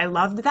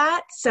loved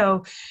that.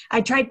 So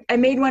I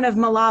made one of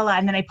Malala,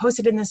 and then I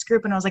posted in this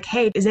group and I was like,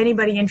 hey, is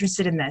anybody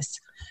interested in this?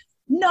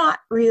 Not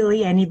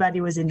really anybody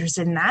was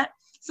interested in that.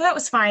 So that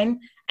was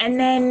fine. And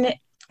then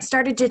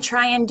started to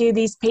try and do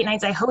these paint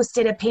nights. I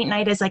hosted a paint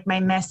night as like my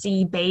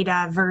messy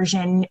beta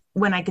version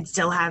when I could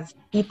still have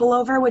people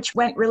over, which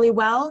went really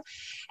well.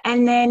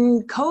 And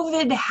then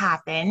COVID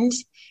happened,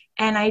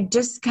 and I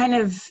just kind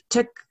of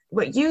took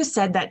what you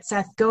said that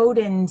Seth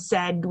Godin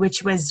said,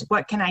 which was,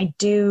 what can I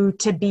do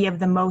to be of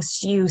the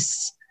most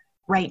use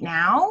right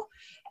now?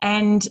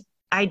 And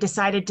I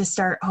decided to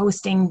start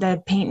hosting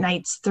the paint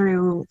nights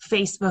through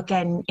Facebook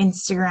and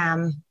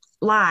Instagram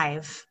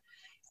Live.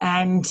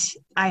 And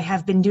I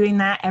have been doing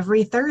that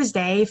every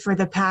Thursday for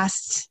the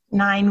past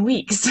 9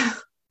 weeks.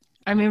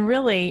 I mean,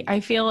 really,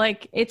 I feel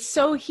like it's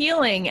so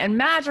healing and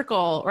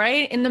magical,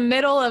 right? In the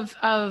middle of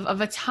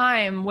a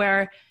time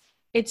where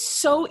it's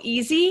so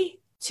easy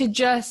to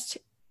just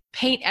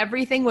paint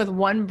everything with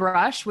one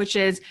brush, which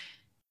is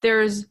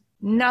there's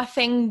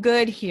nothing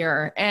good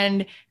here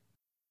and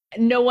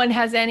no one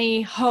has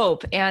any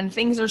hope and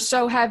things are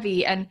so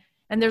heavy. And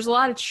there's a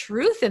lot of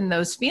truth in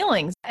those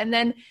feelings. And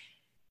then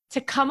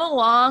to come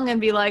along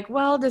and be like,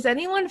 well, does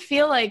anyone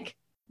feel like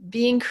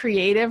being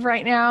creative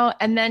right now?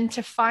 And then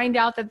to find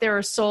out that there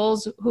are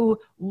souls who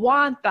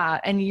want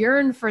that and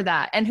yearn for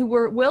that and who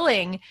were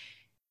willing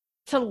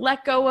to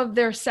let go of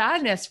their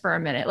sadness for a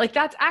minute. Like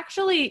that's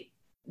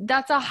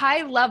a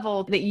high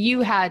level that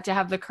you had to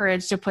have the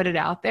courage to put it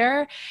out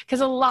there.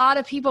 Because a lot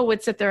of people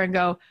would sit there and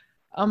go,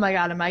 oh my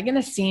God, am I going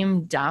to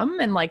seem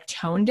dumb and like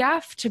tone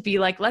deaf to be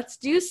like, let's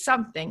do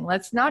something.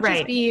 Let's not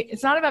just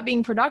it's not about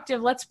being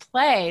productive. Let's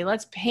play,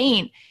 let's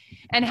paint.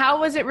 And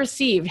how was it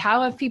received?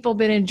 How have people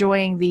been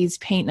enjoying these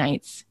paint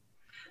nights?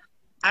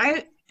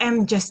 I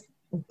am just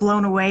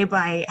blown away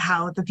by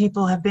how the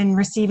people have been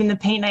receiving the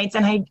paint nights.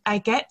 And I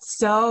get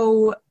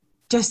so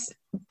just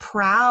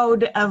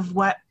proud of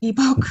what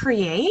people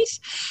create,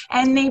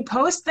 and they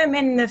post them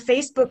in the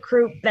Facebook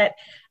group that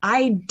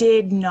I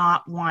did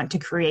not want to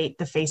create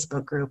the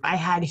Facebook group. I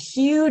had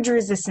huge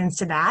resistance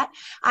to that.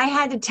 I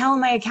had to tell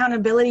my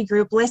accountability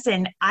group,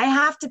 listen, I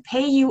have to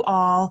pay you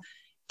all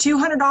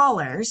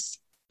 $200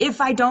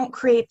 if I don't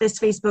create this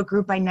Facebook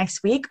group by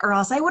next week, or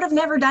else I would have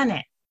never done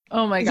it.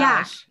 Oh my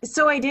gosh. Yeah.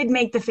 So I did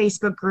make the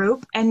Facebook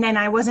group, and then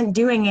I wasn't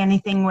doing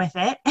anything with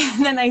it.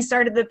 And then I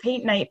started the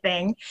paint night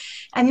thing.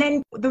 And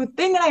then the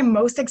thing that I'm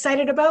most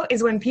excited about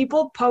is when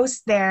people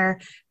post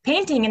their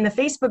painting in the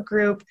Facebook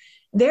group,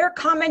 they're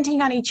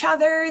commenting on each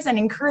other's and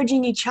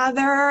encouraging each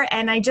other.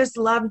 And I just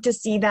love to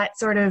see that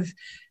sort of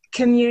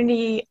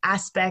community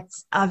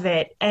aspects of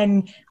it.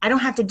 And I don't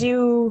have to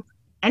do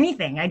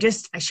anything. I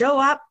show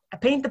up, I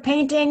paint the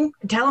painting,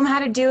 tell them how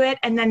to do it,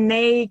 and then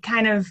they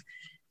kind of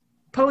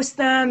post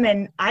them,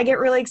 and I get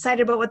really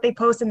excited about what they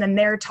post, and then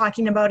they're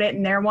talking about it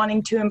and they're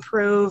wanting to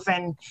improve,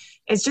 and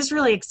it's just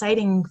really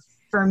exciting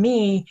for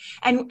me.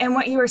 And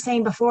what you were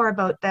saying before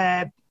about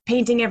the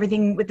painting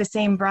everything with the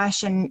same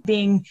brush and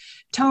being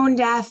tone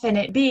deaf and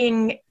it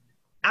being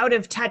out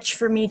of touch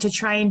for me to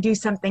try and do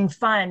something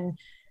fun.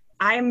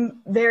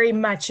 I'm very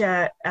much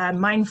a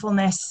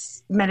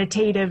mindfulness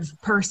meditative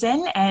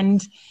person,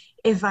 and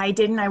if I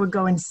didn't, I would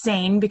go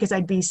insane because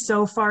I'd be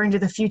so far into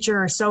the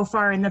future or so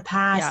far in the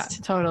past.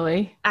 Yeah,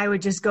 totally. I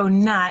would just go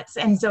nuts.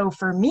 And so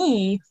for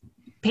me,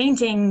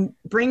 painting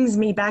brings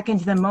me back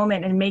into the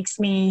moment and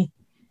makes me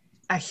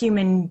a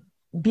human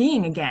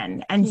being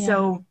again. And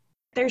so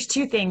there's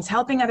two things: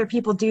 helping other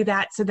people do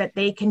that so that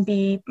they can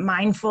be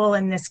mindful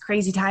in this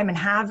crazy time and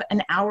have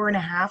an hour and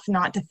a half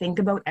not to think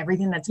about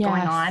everything that's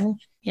going on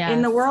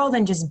in the world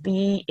and just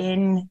be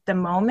in the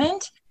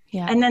moment.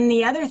 Yeah. And then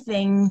the other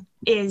thing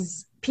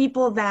is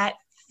people that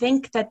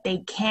think that they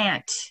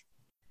can't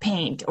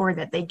paint or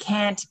that they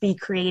can't be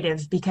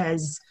creative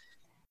because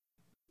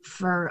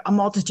for a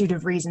multitude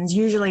of reasons.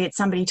 Usually it's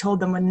somebody told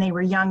them when they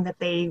were young that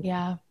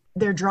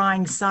their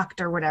drawing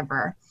sucked or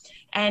whatever.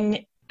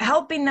 And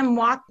helping them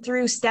walk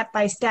through step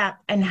by step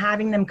and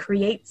having them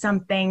create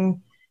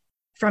something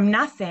from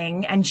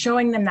nothing and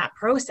showing them that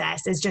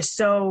process is just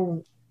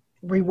so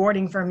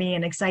rewarding for me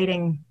and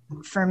exciting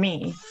for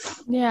me.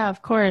 Yeah,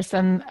 of course.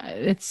 And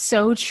it's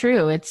so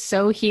true. It's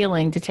so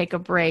healing to take a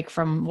break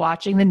from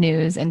watching the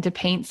news and to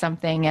paint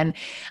something. And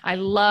I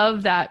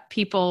love that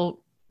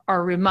people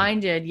are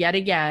reminded yet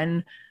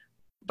again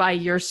by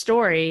your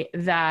story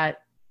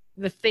that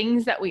the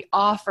things that we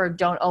offer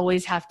don't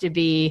always have to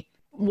be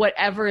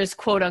whatever is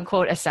quote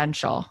unquote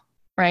essential,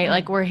 right?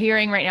 Like we're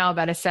hearing right now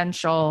about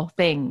essential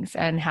things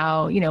and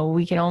how,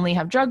 we can only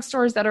have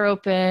drugstores that are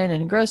open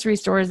and grocery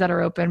stores that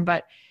are open,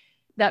 but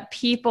that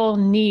people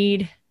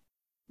need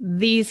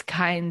these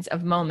kinds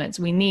of moments.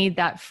 We need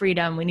that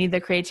freedom. We need the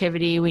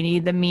creativity. We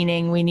need the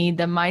meaning. We need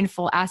the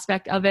mindful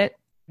aspect of it.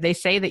 They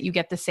say that you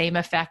get the same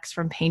effects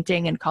from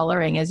painting and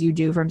coloring as you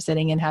do from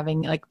sitting and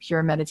having like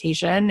pure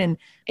meditation. And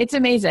it's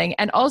amazing.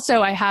 And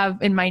also I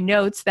have in my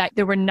notes that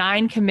there were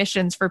 9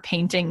 commissions for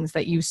paintings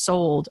that you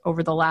sold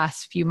over the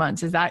last few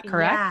months. Is that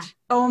correct? Yeah.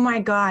 Oh my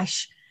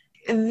gosh.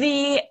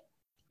 The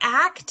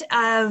act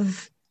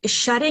of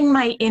shutting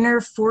my inner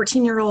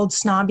 14-year-old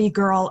snobby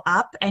girl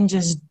up and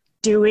just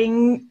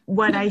doing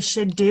what I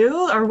should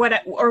do or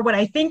what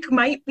I think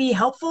might be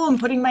helpful and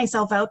putting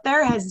myself out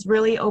there has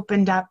really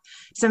opened up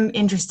some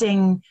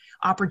interesting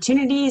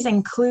opportunities,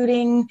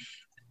 including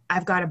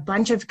I've got a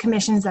bunch of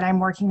commissions that I'm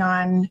working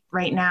on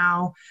right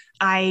now.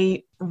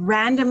 I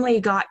randomly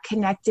got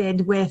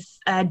connected with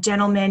a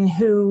gentleman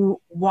who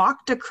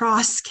walked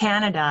across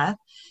Canada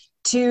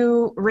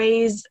to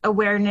raise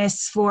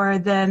awareness for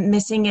the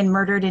missing and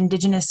murdered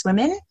Indigenous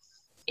women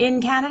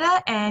in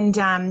Canada.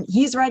 And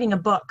he's writing a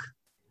book.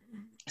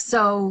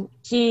 So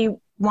he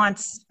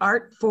wants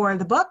art for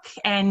the book.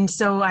 And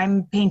so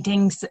I'm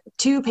painting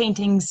 2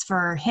 paintings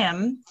for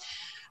him.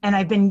 And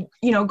I've been,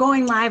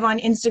 going live on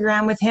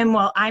Instagram with him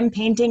while I'm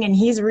painting and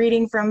he's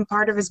reading from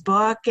part of his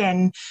book,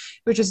 and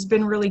which has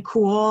been really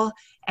cool.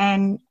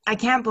 And I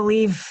can't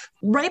believe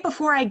right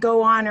before I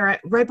go on or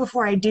right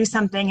before I do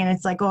something and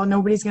it's like, oh,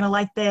 nobody's going to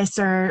like this,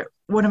 or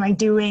what am I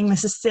doing?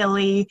 This is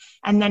silly.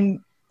 And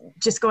then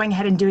just going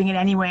ahead and doing it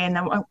anyway. And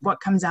then what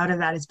comes out of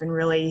that has been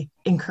really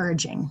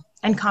encouraging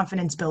and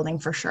confidence building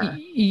for sure.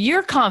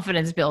 You're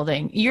confidence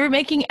building. You're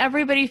making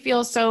everybody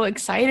feel so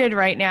excited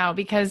right now,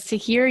 because to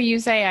hear you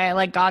say I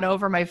like got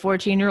over my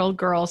 14-year-old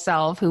girl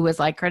self who was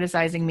like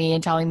criticizing me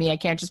and telling me I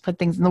can't just put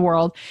things in the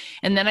world.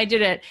 And then I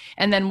did it.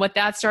 And then what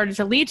that started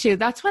to lead to,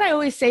 that's what I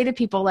always say to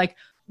people, like,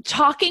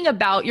 talking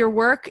about your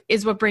work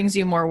is what brings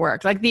you more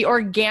work. Like the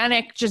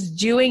organic, just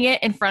doing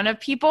it in front of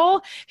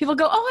people go,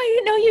 oh, I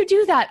didn't know you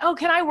do that. Oh,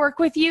 can I work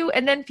with you?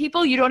 And then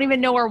people you don't even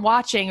know are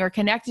watching or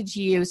connected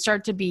to you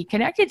start to be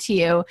connected to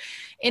you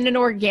in an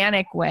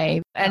organic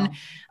way. And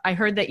I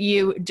heard that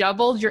you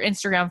doubled your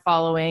Instagram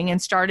following and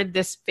started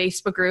this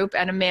Facebook group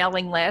and a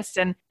mailing list.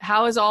 And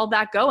how is all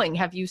that going?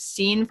 Have you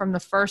seen from the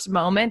first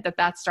moment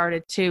that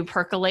started to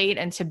percolate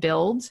and to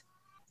build?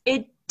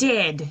 It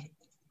did.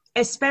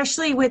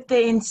 Especially with the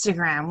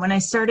Instagram, when I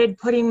started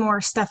putting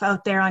more stuff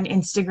out there on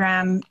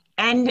Instagram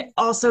and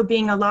also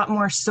being a lot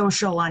more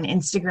social on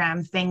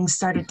Instagram, things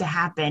started to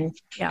happen.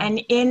 Yeah.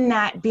 And in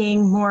that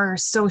being more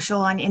social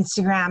on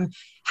Instagram,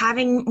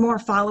 having more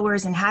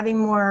followers and having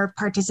more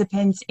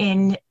participants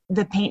in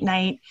the paint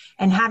night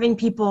and having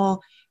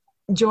people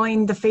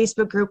join the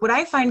Facebook group, what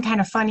I find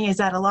kind of funny is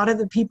that a lot of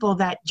the people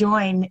that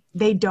join,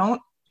 they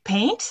don't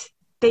paint,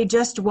 they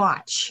just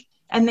watch.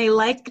 And they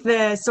like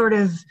the sort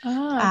of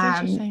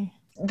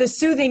the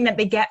soothing that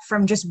they get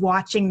from just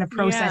watching the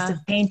process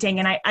of painting.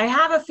 And I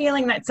have a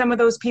feeling that some of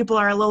those people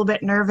are a little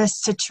bit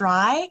nervous to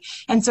try.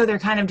 And so they're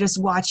kind of just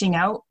watching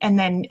out, and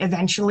then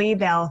eventually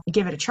they'll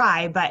give it a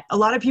try. But a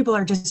lot of people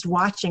are just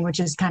watching, which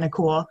is kind of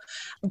cool.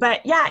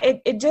 But yeah,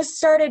 it just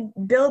started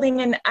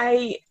building, and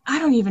I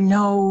don't even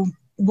know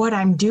what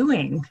I'm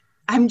doing.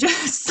 I'm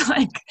just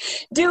like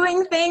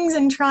doing things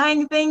and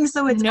trying things.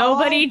 So it's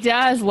nobody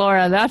does,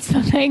 Laura. That's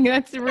the thing.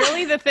 That's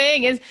really the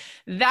thing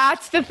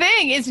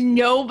is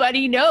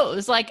nobody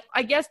knows. Like,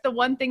 I guess the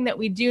one thing that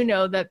we do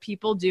know that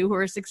people do who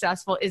are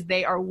successful is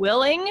they are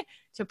willing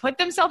to put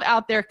themselves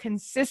out there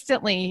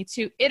consistently,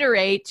 to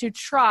iterate, to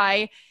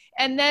try,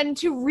 and then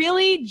to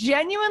really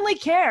genuinely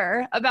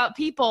care about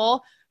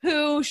people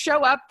who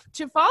show up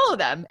to follow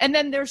them. And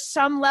then there's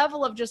some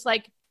level of just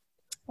like,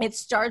 it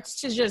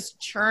starts to just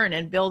churn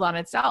and build on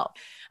itself.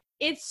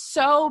 It's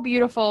so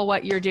beautiful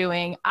what you're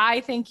doing. I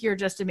think you're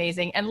just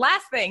amazing. And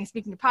last thing,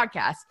 speaking of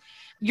podcasts,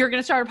 you're going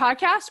to start a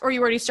podcast, or you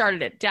already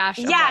started it?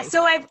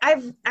 So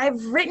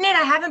I've written it.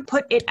 I haven't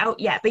put it out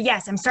yet, but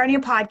yes, I'm starting a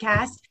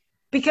podcast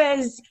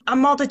because a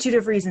multitude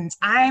of reasons.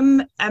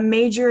 I'm a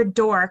major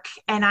dork,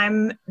 and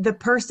I'm the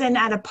person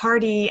at a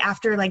party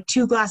after like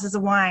 2 glasses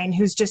of wine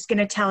who's just going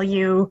to tell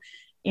you,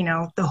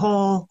 the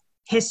whole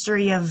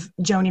history of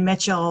Joni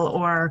Mitchell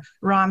or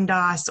Ram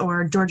Dass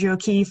or Georgia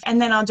O'Keeffe.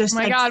 And then I'll just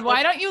God,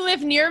 why don't you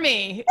live near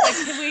me?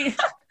 Like,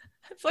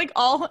 it's like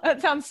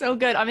that sounds so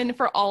good. I'm in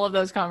for all of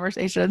those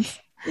conversations.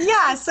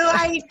 Yeah. So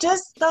I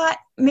just thought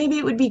maybe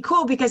it would be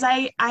cool because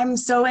I'm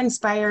so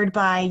inspired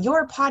by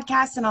your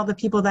podcast and all the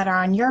people that are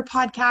on your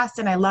podcast.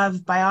 And I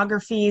love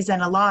biographies,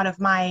 and a lot of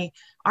my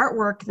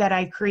artwork that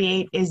I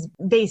create is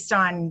based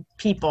on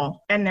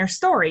people and their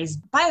stories,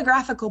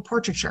 biographical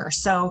portraiture.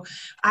 So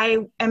I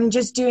am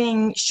just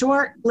doing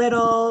short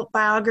little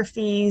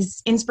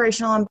biographies,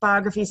 inspirational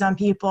biographies on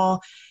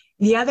people.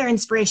 The other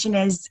inspiration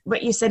is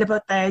what you said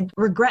about the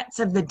regrets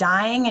of the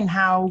dying, and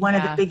how one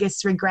of the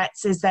biggest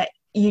regrets is that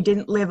you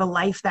didn't live a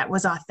life that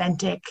was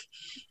authentic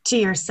to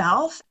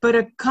yourself. But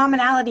a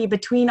commonality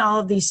between all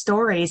of these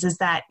stories is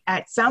that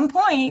at some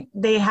point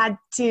they had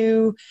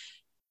to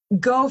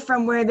go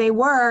from where they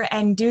were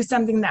and do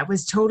something that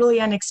was totally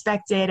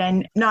unexpected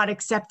and not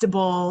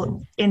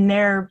acceptable in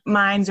their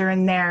minds or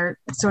in their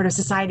sort of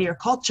society or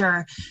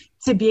culture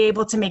to be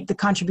able to make the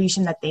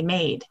contribution that they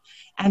made.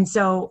 And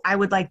so I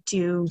would like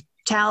to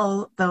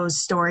tell those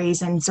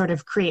stories and sort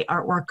of create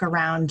artwork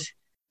around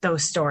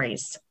those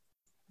stories.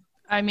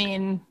 I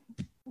mean,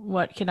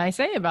 what can I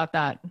say about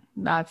that?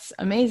 That's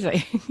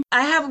amazing.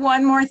 I have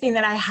one more thing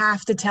that I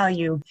have to tell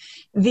you.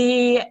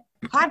 The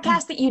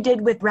podcast that you did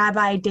with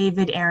Rabbi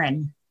David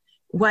Aaron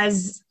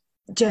was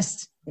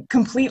just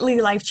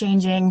completely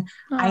life-changing.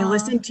 I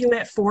listened to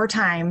it 4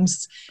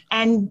 times.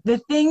 And the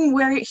thing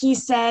where he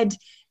said,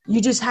 you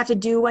just have to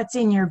do what's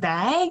in your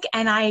bag.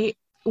 And I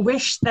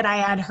wish that I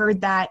had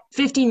heard that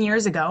 15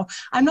 years ago.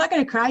 I'm not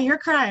going to cry. You're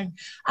crying.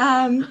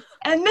 And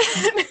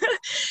then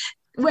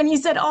when he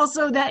said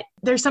also that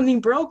there's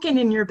something broken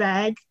in your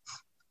bag,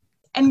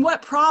 and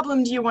what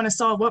problem do you want to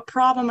solve? What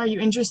problem are you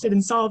interested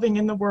in solving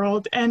in the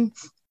world? And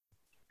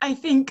I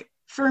think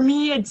for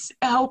me, it's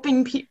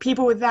helping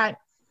people with that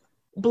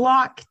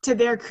block to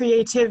their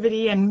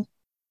creativity and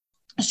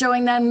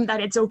showing them that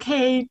it's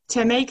okay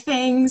to make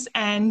things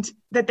and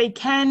that they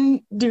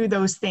can do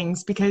those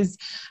things. Because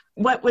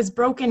what was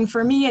broken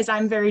for me is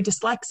I'm very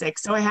dyslexic.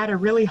 So I had a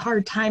really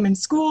hard time in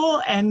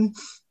school, and,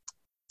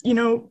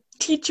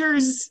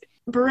 teachers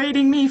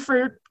berating me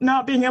for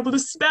not being able to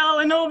spell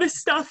and all this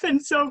stuff.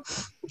 And so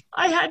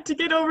I had to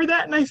get over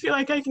that. And I feel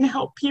like I can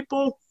help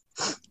people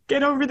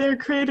get over their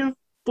creative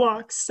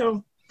blocks.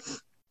 So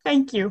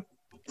thank you.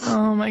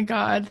 Oh my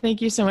God.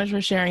 Thank you so much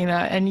for sharing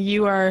that. And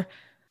you are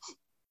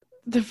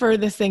the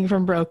furthest thing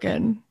from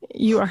broken.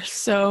 You are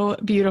so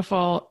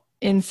beautiful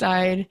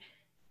inside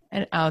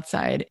and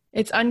outside.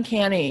 It's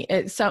uncanny.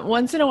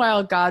 Once in a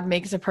while, God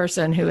makes a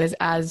person who is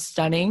as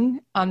stunning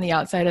on the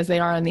outside as they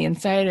are on the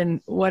inside.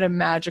 And what a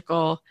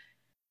magical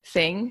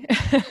thing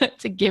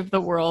to give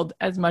the world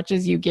as much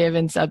as you give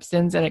in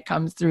substance, and it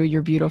comes through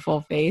your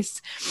beautiful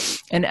face.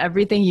 And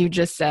everything you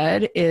just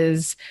said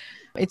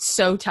it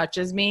so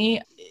touches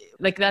me.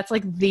 Like, that's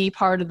like the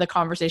part of the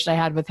conversation I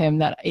had with him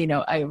that,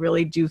 I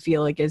really do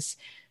feel like is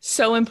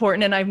so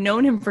important. And I've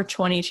known him for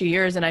 22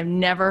 years and I've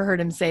never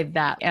heard him say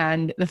that.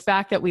 And the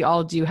fact that we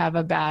all do have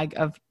a bag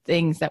of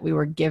things that we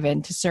were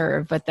given to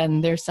serve, but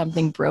then there's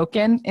something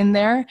broken in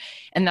there.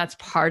 And that's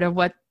part of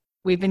what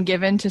we've been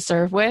given to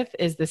serve with,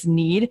 is this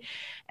need.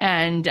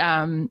 And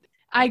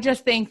I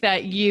just think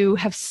that you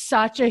have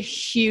such a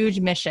huge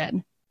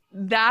mission.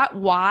 That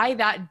why,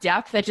 that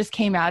depth that just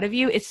came out of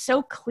you, it's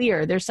so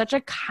clear. There's such a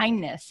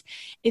kindness.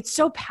 It's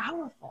so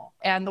powerful.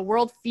 And the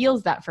world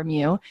feels that from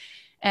you.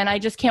 And I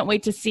just can't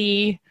wait to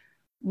see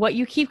what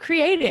you keep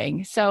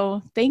creating.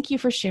 So thank you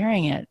for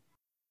sharing it.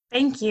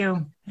 Thank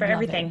you for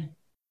everything.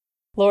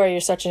 Laura,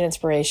 you're such an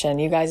inspiration.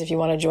 You guys, if you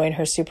want to join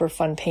her super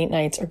fun paint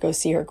nights or go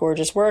see her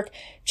gorgeous work,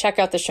 check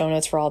out the show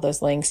notes for all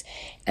those links.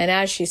 And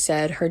as she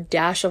said, her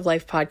Dash of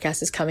Life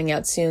podcast is coming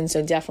out soon.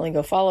 So definitely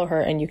go follow her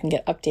and you can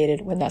get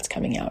updated when that's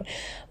coming out.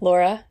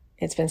 Laura,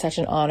 it's been such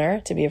an honor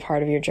to be a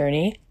part of your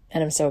journey.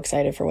 And I'm so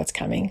excited for what's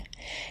coming.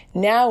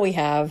 Now we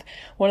have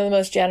one of the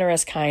most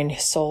generous, kind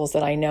souls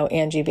that I know,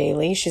 Angie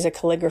Bailey. She's a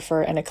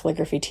calligrapher and a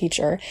calligraphy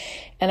teacher.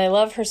 And I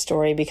love her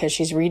story because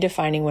she's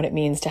redefining what it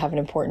means to have an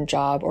important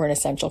job or an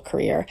essential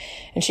career.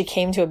 And she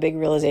came to a big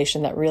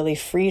realization that really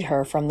freed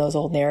her from those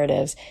old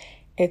narratives.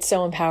 It's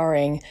so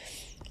empowering.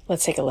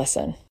 Let's take a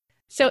listen.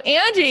 So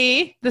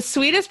Angie, the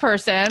sweetest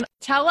person,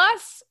 tell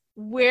us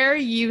where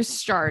you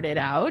started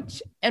out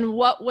and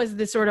what was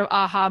the sort of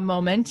aha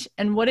moment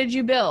and what did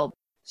you build?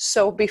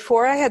 So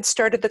before I had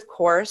started the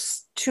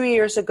course 2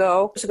 years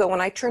ago, when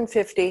I turned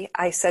 50,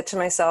 I said to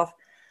myself,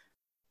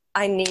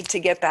 I need to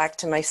get back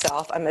to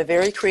myself. I'm a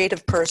very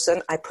creative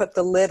person. I put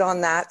the lid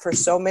on that for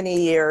so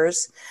many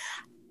years.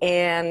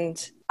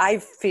 And I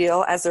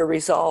feel as a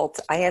result,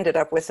 I ended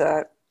up with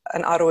an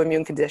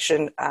autoimmune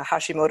condition,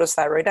 Hashimoto's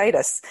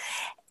thyroiditis.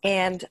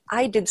 And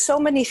I did so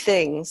many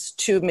things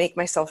to make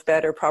myself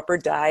better, proper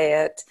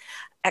diet,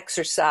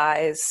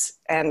 exercise,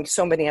 and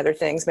so many other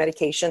things,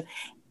 medication.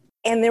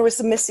 And there was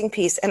a missing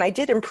piece, and I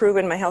did improve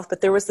in my health, but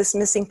there was this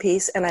missing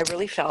piece, and I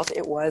really felt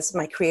it was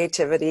my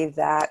creativity,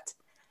 that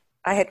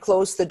I had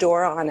closed the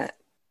door on it.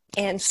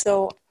 And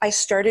so I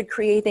started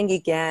creating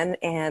again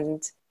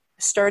and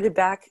started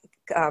back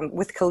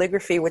with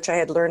calligraphy, which I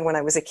had learned when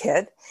I was a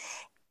kid.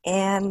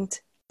 And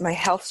my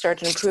health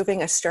started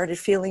improving. I started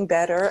feeling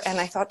better. And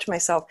I thought to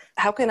myself,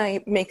 how can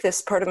I make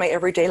this part of my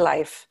everyday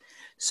life?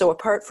 So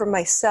apart from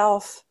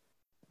myself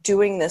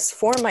doing this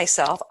for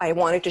myself, I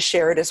wanted to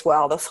share it as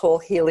well, this whole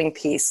healing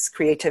piece,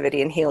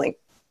 creativity and healing.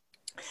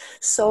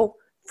 So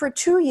for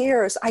 2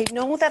 years, I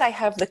know that I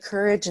have the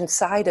courage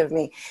inside of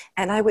me.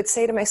 And I would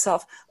say to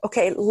myself,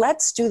 okay,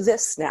 let's do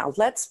this now.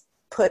 Let's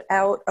put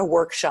out a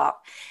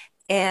workshop.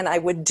 And I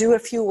would do a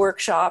few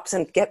workshops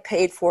and get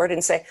paid for it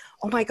and say,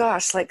 oh my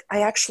gosh, like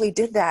I actually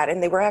did that.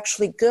 And they were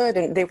actually good.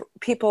 And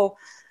people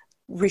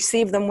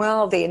received them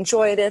well. They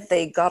enjoyed it.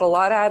 They got a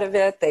lot out of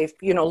it. They've,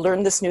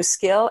 learned this new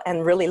skill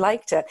and really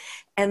liked it.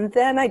 And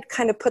then I'd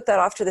kind of put that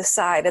off to the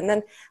side. And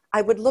then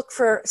I would look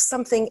for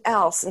something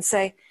else and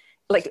say,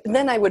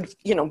 then I would,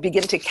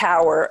 begin to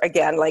cower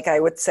again. Like I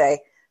would say,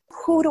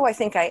 who do I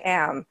think I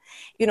am?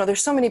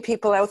 There's so many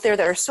people out there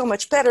that are so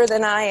much better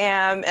than I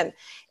am. And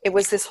it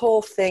was this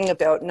whole thing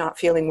about not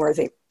feeling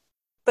worthy.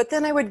 But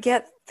then I would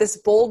get this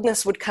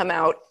boldness would come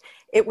out.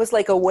 It was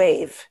like a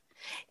wave.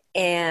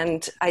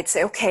 And I'd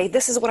say, okay,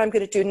 this is what I'm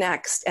going to do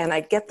next. And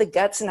I'd get the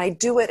guts and I'd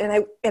do it.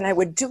 And I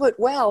would do it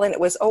well. And it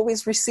was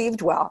always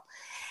received well.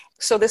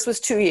 So this was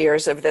 2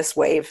 years of this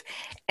wave.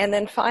 And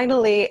then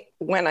finally,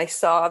 when I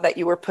saw that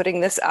you were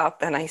putting this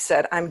up and I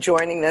said, I'm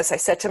joining this, I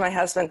said to my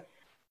husband,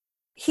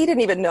 he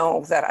didn't even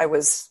know that I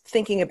was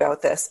thinking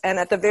about this. And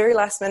at the very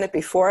last minute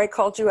before I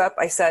called you up,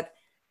 I said,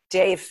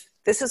 Dave,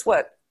 this is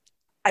what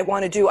I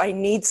want to do. I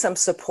need some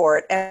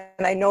support.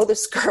 And I know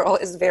this girl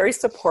is very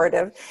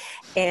supportive.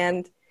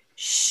 And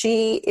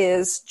she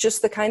is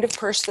just the kind of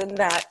person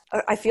that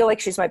I feel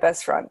like she's my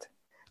best friend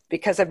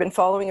because I've been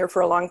following her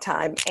for a long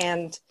time.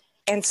 And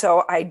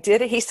so I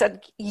did it. He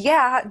said,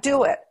 yeah,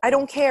 do it. I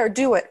don't care.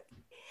 Do it.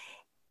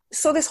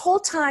 So this whole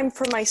time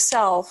for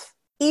myself,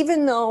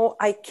 even though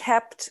I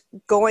kept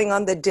going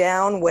on the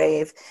down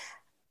wave,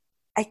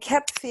 I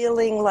kept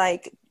feeling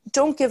like,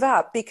 don't give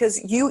up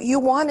because you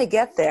want to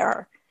get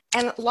there.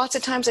 And lots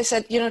of times I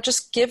said,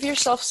 just give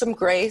yourself some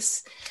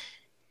grace.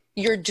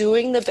 You're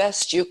doing the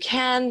best you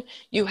can.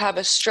 You have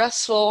a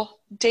stressful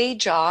day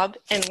job.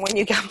 And when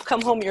you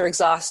come home, you're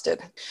exhausted.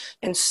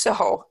 And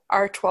so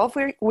our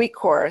 12-week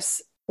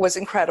course was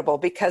incredible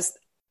because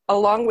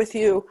along with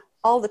you,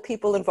 all the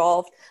people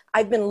involved,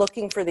 I've been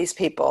looking for these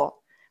people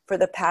for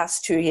the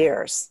past 2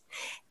 years.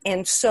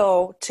 And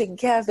so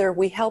together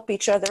we help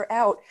each other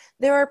out.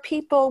 There are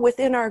people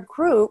within our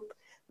group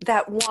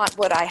that want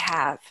what I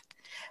have.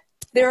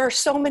 There are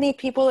so many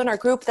people in our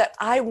group that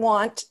I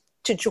want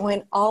to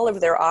join all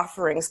of their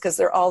offerings because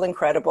they're all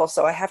incredible.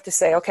 So I have to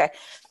say, okay,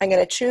 I'm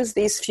going to choose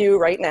these few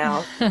right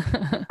now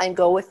and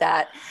go with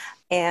that.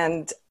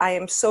 And I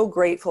am so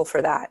grateful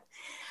for that.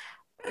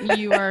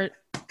 You are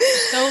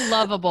so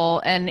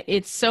lovable, and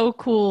it's so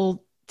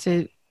cool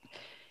to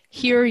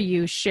hear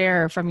you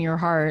share from your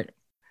heart.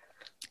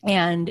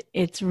 And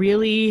it's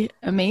really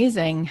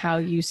amazing how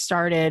you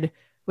started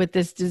with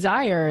this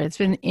desire. It's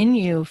been in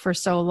you for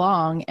so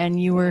long,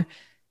 and you were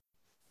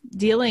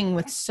dealing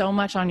with so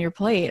much on your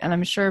plate. And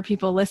I'm sure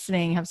people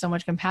listening have so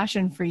much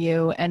compassion for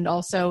you. And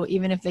also,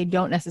 even if they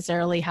don't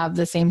necessarily have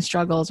the same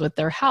struggles with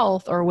their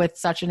health or with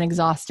such an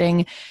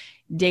exhausting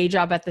day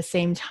job at the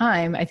same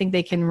time, I think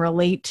they can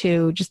relate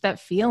to just that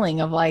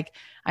feeling of like,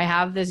 I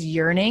have this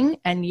yearning,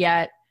 and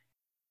yet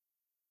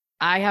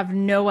I have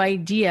no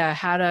idea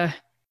how to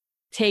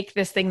take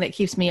this thing that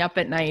keeps me up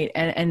at night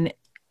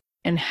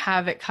and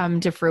have it come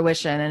to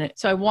fruition. And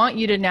so I want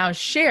you to now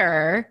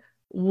share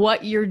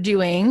what you're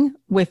doing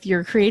with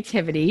your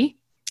creativity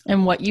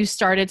and what you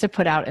started to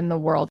put out in the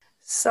world.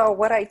 So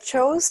what I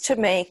chose to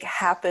make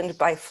happened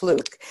by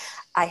fluke.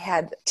 I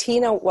had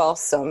Tina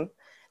Wellsome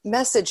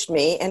messaged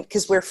me, and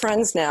because we're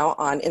friends now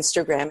on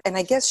Instagram, and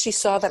I guess she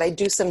saw that I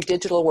do some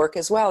digital work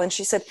as well. And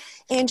she said,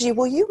 Angie,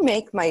 will you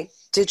make my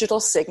digital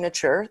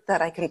signature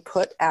that I can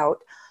put out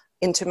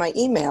into my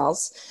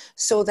emails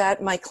so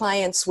that my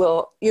clients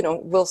will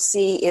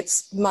see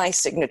it's my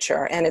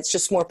signature and it's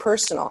just more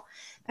personal?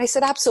 I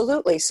said,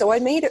 absolutely. So I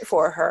made it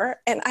for her,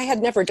 and I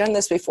had never done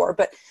this before,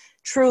 but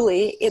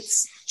truly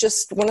it's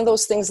just one of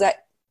those things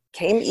that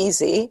came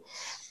easy.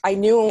 I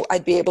knew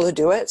I'd be able to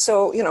do it.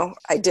 So,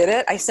 I did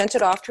it. I sent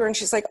it off to her, and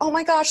she's like, oh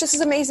my gosh, this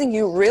is amazing.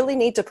 You really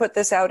need to put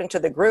this out into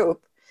the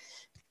group.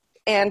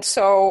 And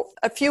so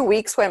a few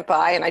weeks went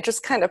by, and I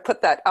just kind of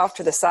put that off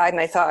to the side,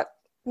 and I thought,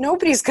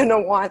 nobody's going to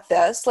want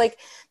this. Like,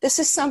 this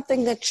is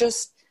something that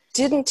just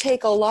didn't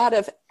take a lot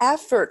of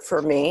effort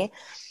for me,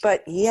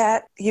 but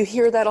yet you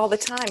hear that all the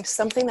time.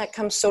 Something that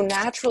comes so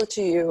natural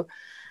to you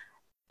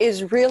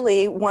is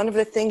really one of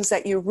the things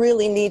that you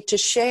really need to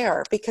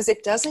share, because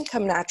it doesn't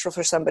come natural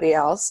for somebody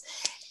else,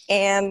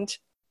 and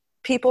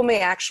people may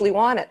actually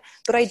want it.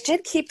 But I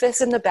did keep this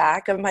in the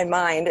back of my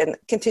mind and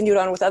continued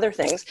on with other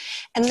things.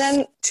 And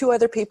then 2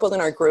 other people in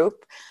our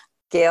group,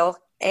 Gail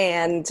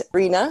and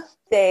Rena,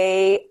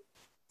 they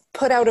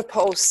put out a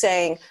post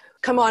saying,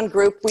 come on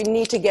group, we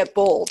need to get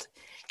bold.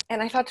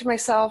 And I thought to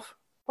myself,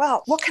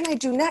 well, what can I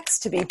do next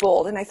to be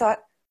bold? And I thought,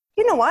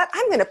 you know what?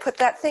 I'm going to put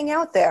that thing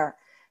out there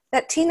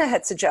that Tina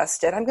had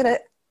suggested. I'm going to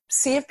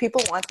see if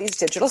people want these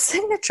digital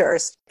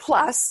signatures.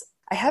 Plus,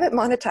 I haven't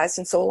monetized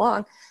in so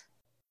long.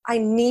 I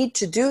need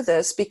to do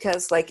this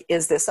because,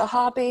 is this a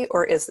hobby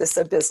or is this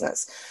a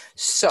business?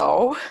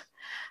 So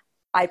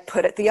I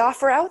put the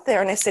offer out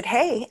there, and I said,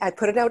 hey, I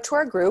put it out to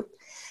our group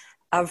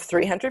of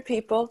 300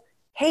 people.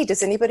 Hey,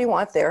 does anybody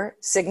want their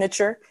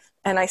signature?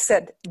 And I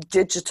said,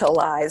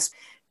 digitalized.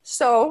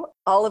 So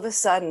all of a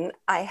sudden,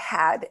 I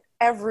had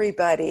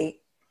everybody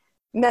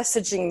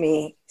messaging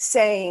me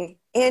saying,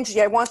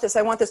 Angie, I want this,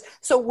 I want this.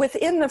 So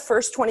within the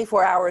first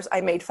 24 hours,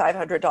 I made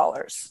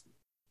 $500.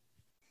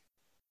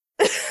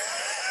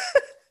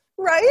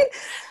 Right?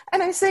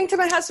 And I'm saying to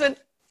my husband,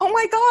 oh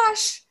my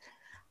gosh,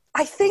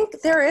 I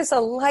think there is a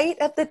light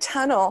at the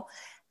tunnel.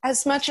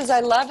 As much as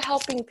I love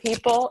helping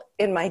people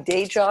in my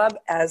day job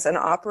as an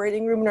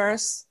operating room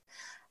nurse,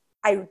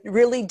 I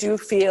really do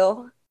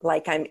feel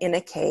like I'm in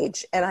a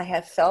cage, and I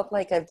have felt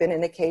like I've been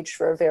in a cage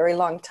for a very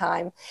long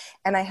time.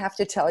 And I have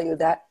to tell you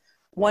that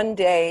one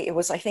day,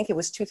 I think it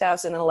was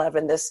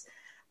 2011, this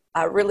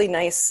really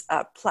nice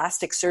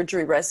plastic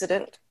surgery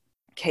resident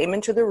came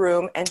into the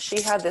room, and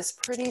she had this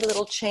pretty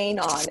little chain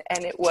on,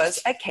 and it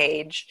was a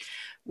cage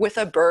with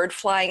a bird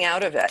flying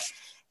out of it.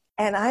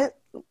 And I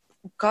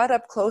got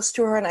up close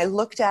to her, and I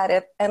looked at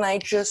it, and I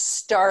just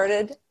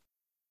started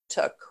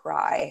to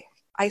cry.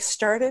 I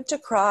started to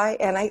cry,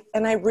 and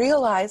I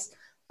realized,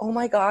 oh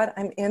my God,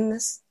 I'm in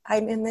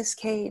this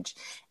cage,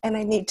 and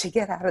I need to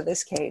get out of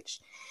this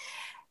cage.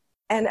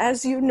 And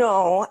as you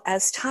know,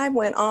 as time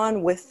went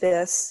on with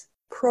this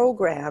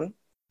program,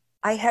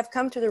 I have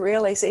come to the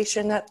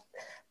realization that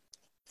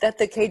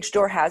the cage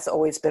door has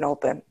always been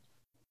open.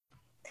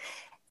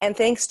 And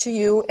thanks to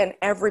you and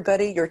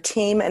everybody, your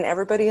team and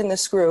everybody in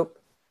this group,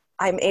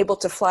 I'm able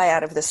to fly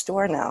out of this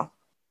door now.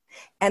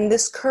 And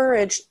this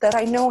courage that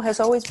I know has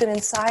always been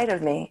inside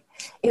of me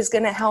is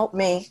going to help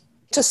me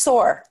to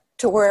soar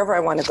to wherever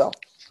I want to go.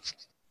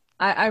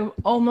 I'm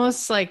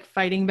almost like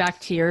fighting back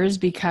tears,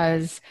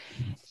 because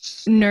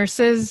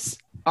nurses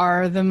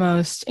are the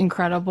most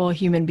incredible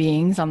human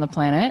beings on the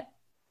planet.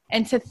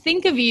 And to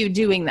think of you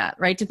doing that,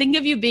 right? To think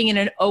of you being in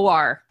an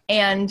OR,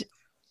 and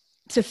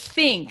to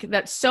think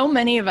that so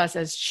many of us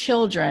as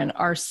children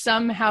are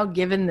somehow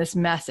given this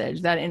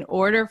message that in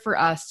order for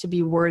us to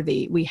be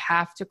worthy, we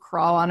have to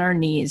crawl on our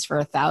knees for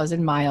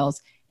 1,000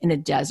 miles in a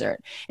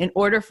desert. In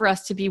order for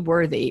us to be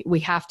worthy, we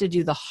have to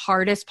do the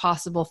hardest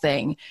possible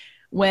thing.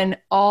 When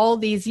all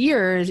these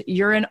years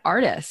you're an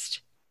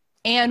artist,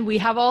 and we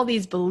have all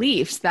these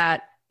beliefs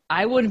that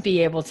I wouldn't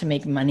be able to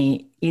make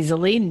money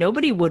easily.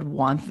 Nobody would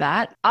want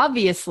that.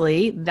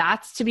 Obviously,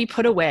 that's to be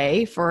put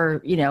away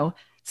for,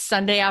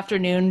 Sunday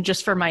afternoon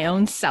just for my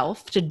own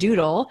self to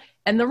doodle.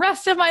 And the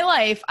rest of my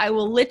life, I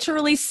will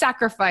literally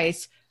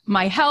sacrifice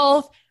my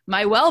health,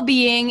 my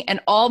well-being, and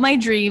all my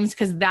dreams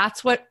because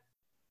that's what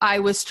I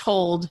was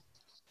told.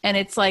 And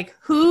it's like,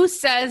 who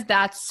says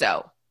that's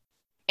so?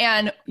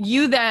 And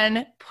you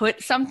then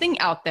put something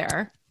out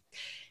there.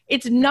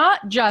 It's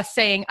not just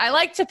saying, I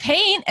like to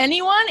paint.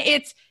 Anyone?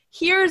 It's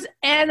here's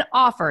an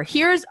offer.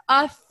 Here's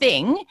a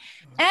thing.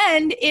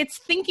 And it's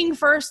thinking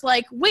first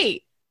like,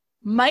 wait,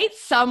 might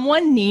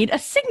someone need a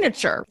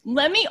signature?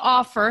 Let me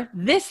offer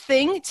this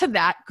thing to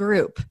that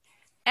group.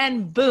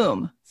 And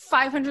boom,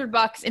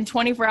 $500 in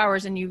 24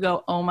 hours. And you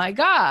go, oh my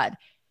God.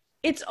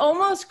 It's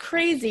almost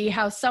crazy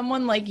how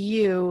someone like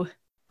you,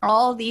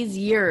 all these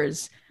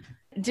years,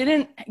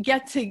 didn't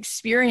get to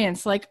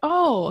experience like,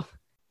 oh,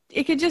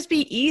 it could just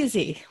be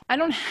easy. I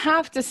don't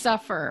have to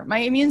suffer. My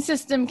immune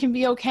system can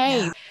be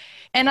okay. Yeah.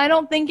 And I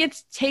don't think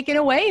it's taken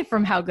away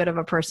from how good of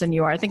a person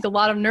you are. I think a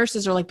lot of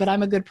nurses are like, but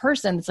I'm a good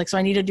person. It's like, so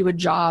I need to do a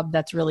job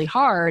that's really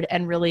hard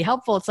and really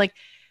helpful. It's like,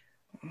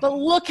 but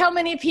look how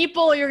many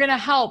people you're going to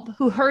help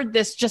who heard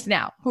this just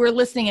now, who are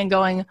listening and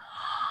going,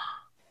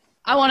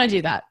 I want to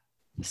do that.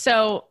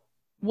 So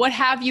what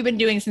have you been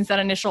doing since that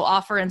initial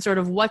offer, and sort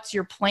of what's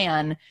your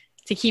plan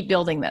to keep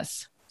building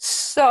this?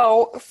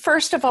 So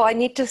first of all, I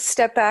need to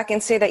step back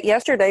and say that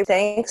yesterday,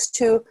 thanks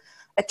to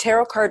a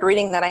tarot card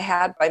reading that I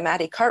had by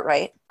Maddie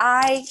Cartwright,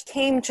 I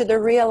came to the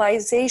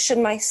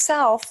realization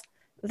myself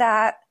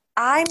that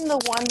I'm the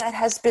one that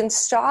has been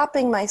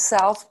stopping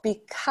myself,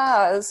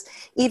 because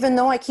even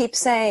though I keep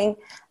saying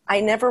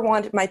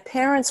my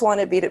parents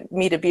wanted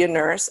me to be a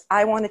nurse,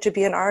 I wanted to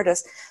be an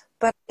artist,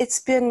 but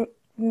it's been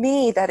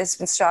me that has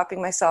been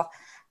stopping myself,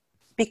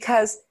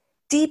 because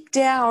deep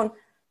down,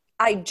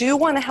 I do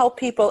want to help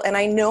people, and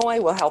I know I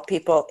will help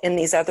people in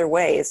these other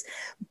ways,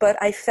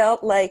 but I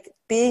felt like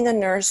being a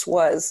nurse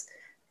was,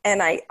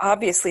 and I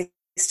obviously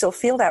still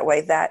feel that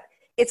way, that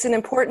it's an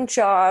important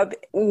job,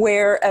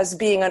 whereas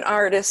being an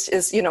artist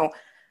is,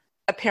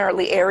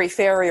 apparently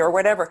airy-fairy or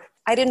whatever.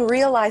 I didn't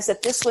realize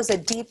that this was a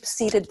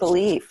deep-seated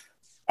belief,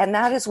 and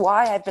that is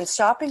why I've been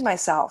stopping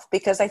myself,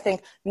 because I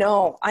think,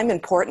 no, I'm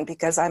important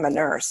because I'm a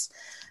nurse.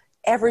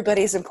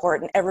 Everybody's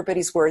important.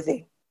 Everybody's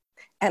worthy.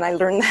 And I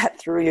learned that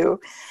through you.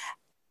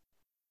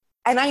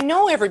 And I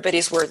know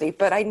everybody's worthy,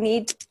 but I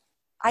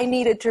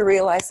needed to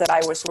realize that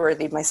I was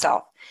worthy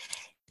myself.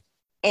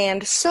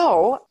 And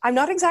so I'm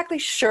not exactly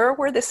sure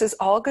where this is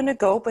all going to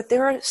go, but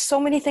there are so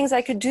many things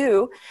I could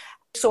do.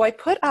 So I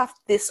put off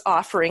this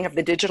offering of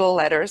the digital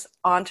letters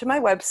onto my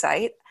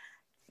website.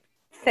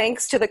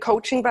 Thanks to the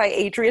coaching by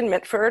Adrian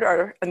Mitford,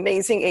 our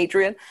amazing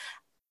Adrian,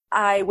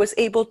 I was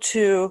able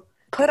to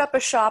put up a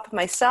shop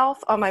myself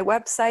on my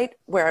website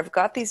where I've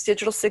got these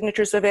digital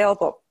signatures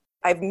available.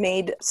 I've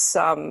made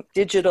some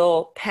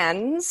digital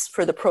pens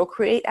for the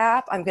Procreate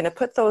app. I'm going to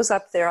put those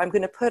up there. I'm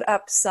going to put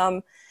up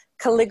some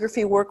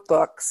calligraphy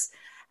workbooks.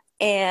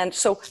 And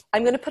so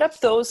I'm going to put up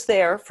those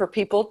there for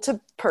people to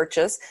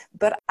purchase.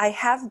 But I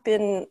have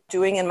been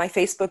doing in my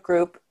Facebook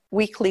group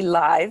weekly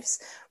lives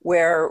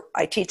where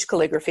I teach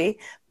calligraphy.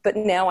 But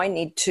now I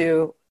need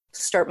to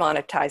start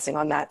monetizing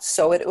on that.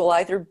 So it will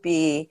either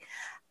be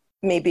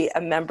maybe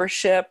a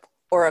membership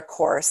or a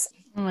course.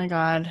 Oh my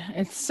God.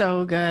 It's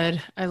so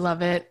good. I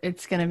love it.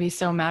 It's going to be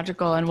so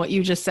magical. And what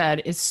you just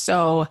said is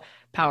so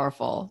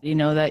powerful. You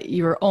know, that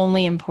you were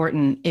only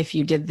important if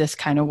you did this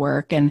kind of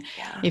work. And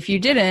if you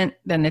didn't,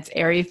 then it's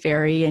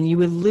airy-fairy and you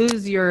would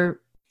lose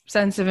your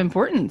sense of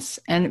importance,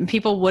 and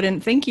people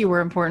wouldn't think you were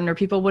important, or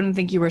people wouldn't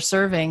think you were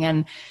serving.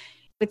 And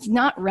it's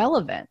not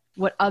relevant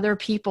what other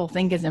people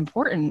think is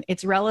important.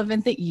 It's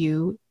relevant that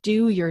you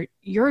do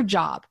your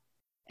job,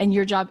 and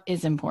your job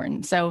is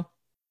important. So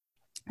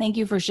thank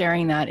you for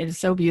sharing that. It is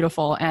so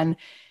beautiful. And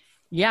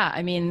yeah,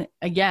 I mean,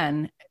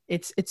 again,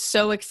 it's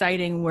so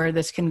exciting where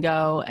this can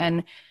go.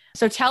 And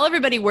so tell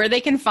everybody where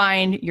they can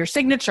find your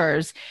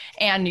signatures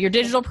and your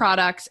digital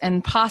products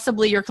and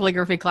possibly your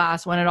calligraphy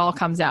class when it all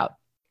comes out.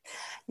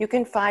 You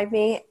can find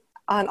me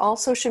on all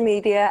social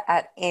media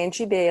at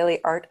Angie Bailey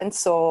Art and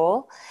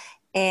Soul.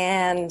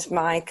 And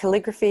my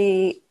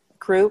calligraphy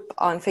group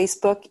on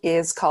Facebook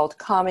is called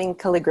Calming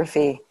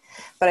Calligraphy.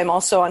 But I'm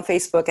also on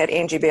Facebook at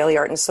Angie Bailey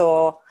Art and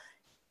Soul,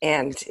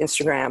 and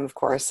Instagram, of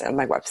course, and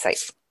my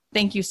website.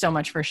 Thank you so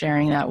much for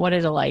sharing that. What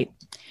a delight.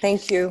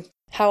 Thank you.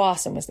 How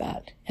awesome was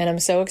that? And I'm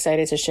so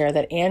excited to share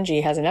that Angie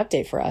has an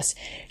update for us.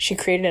 She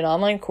created an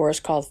online course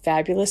called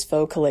Fabulous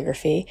Faux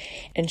Calligraphy,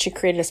 and she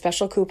created a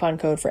special coupon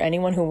code for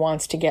anyone who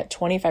wants to get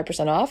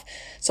 25% off.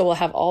 So we'll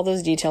have all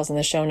those details in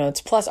the show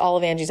notes, plus all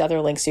of Angie's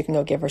other links so you can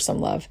go give her some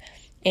love.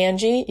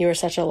 Angie, you are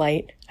such a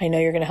light. I know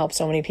you're going to help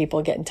so many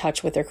people get in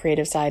touch with their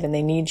creative side, and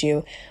they need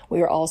you.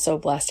 We are all so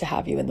blessed to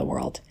have you in the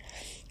world.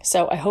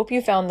 So I hope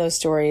you found those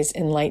stories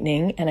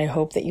enlightening, and I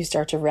hope that you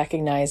start to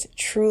recognize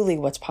truly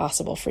what's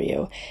possible for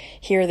you.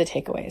 Here are the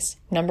takeaways.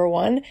 Number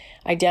 1,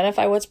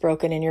 identify what's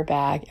broken in your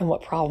bag and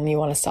what problem you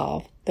want to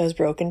solve. Those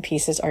broken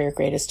pieces are your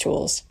greatest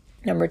tools.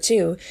 Number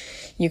 2,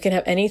 you can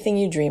have anything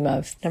you dream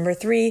of. Number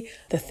 3,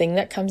 the thing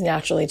that comes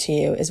naturally to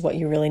you is what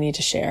you really need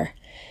to share.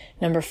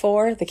 Number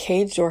 4, the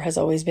cage door has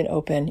always been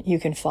open. You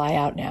can fly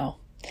out now.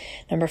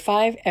 Number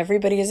 5,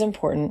 everybody is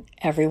important.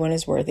 Everyone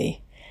is worthy.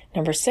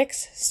 Number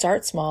 6,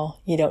 start small.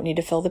 You don't need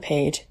to fill the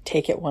page.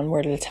 Take it one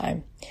word at a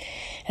time.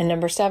 And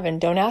number 7,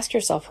 don't ask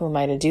yourself, who am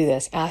I to do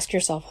this? Ask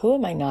yourself, who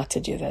am I not to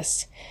do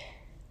this?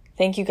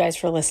 Thank you guys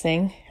for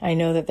listening. I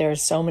know that there are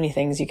so many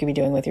things you could be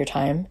doing with your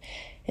time.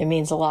 It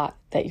means a lot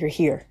that you're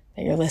here,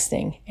 that you're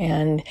listening.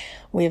 And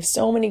we have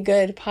so many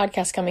good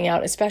podcasts coming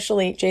out,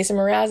 especially Jason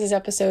Mraz's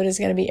episode is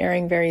going to be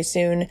airing very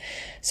soon.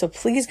 So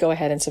please go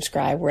ahead and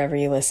subscribe wherever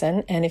you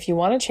listen. And if you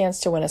want a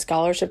chance to win a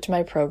scholarship to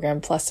my program,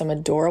 plus some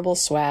adorable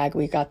swag,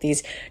 we've got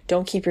these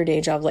Don't Keep Your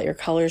Day Job, Let Your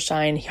Colors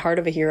Shine, Heart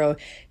of a Hero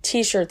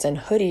t-shirts and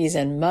hoodies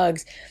and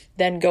mugs,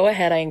 then go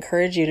ahead. I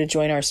encourage you to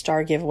join our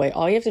star giveaway.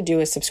 All you have to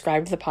do is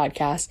subscribe to the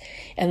podcast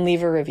and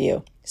leave a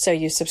review. So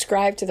you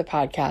subscribe to the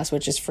podcast,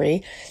 which is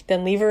free,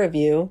 then leave a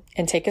review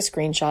and take a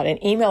screenshot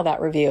and email that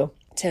review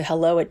to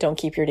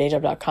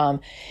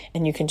hello@don'tkeepyourdayjob.com.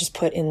 And you can just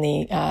put in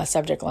the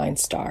subject line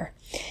star.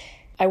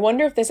 I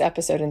wonder if this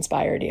episode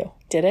inspired you.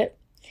 Did it?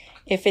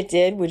 If it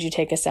did, would you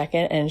take a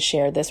second and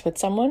share this with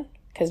someone?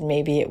 Because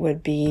maybe it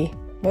would be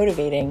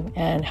motivating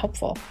and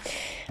helpful.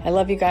 I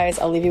love you guys.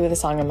 I'll leave you with a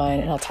song of mine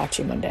and I'll talk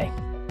to you Monday.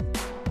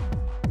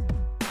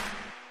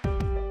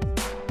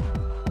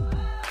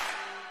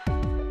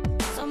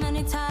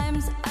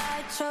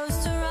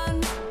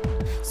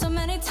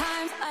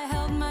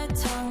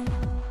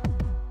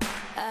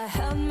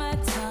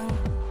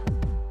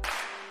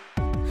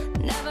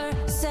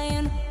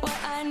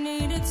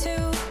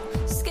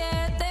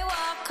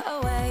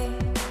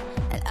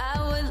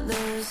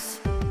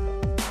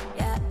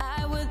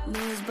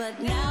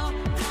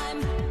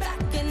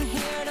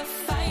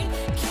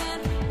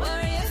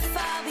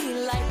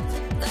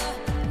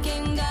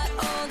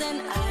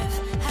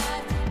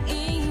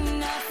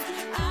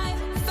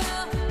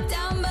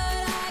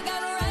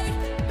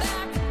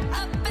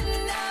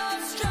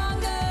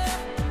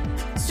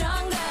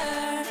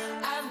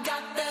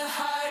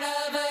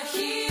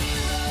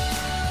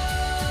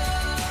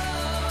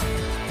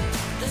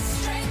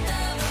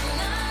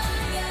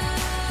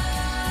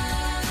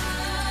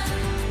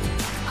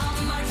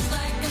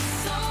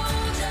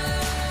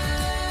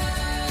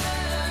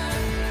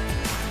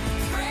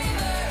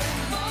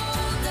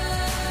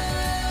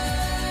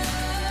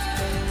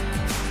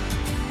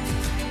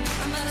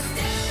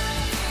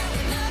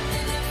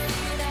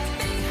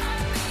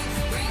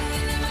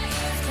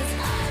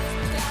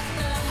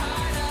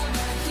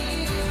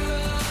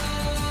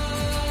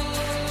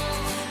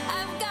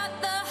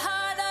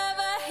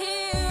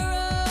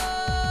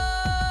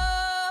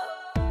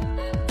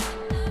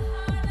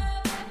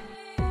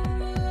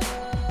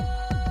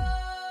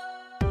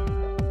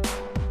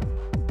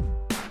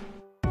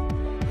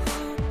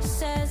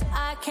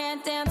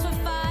 Can't dance with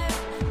five.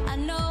 I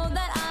know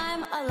that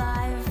I'm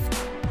alive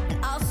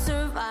and I'll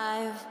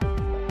survive.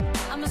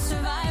 I'm a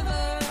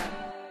survivor.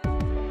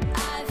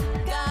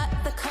 I've got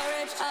the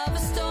courage of a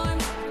storm.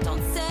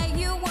 Don't say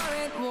you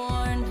weren't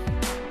warned,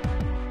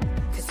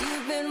 'cause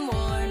you've been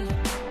warned.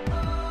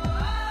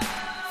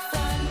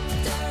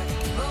 Thunder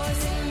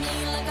roars in me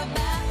like a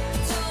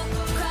battle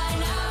cry.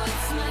 Now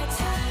it's my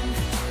time.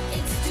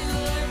 It's do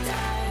or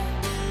die.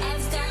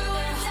 It's do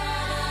or die.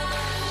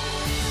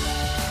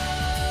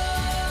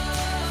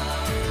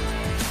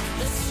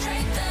 The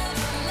strength of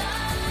a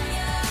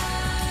lion.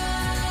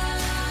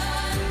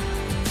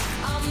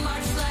 I'll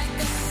march like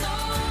a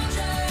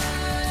soldier,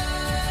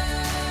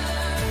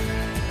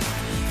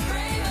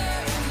 braver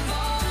and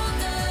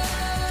bolder.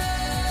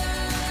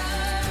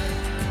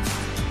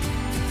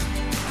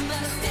 I'm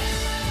gonna stand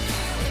right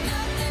here with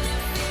nothing to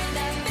fear.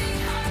 That big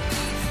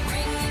heartbeat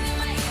ringing in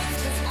my ears,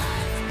 'cause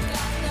I've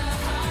got the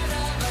heart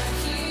of a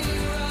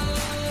hero.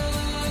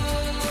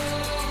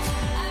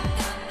 I've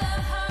got the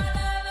heart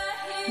of a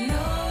hero.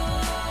 No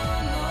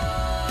more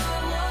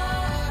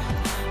war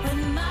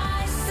with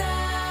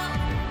myself.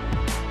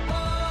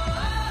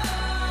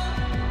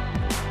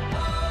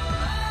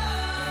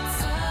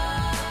 It's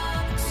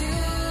up to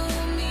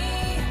me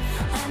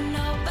and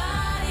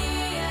nobody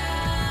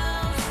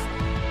else.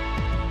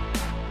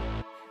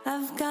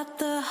 I've got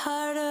the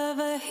heart of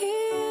a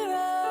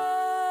hero.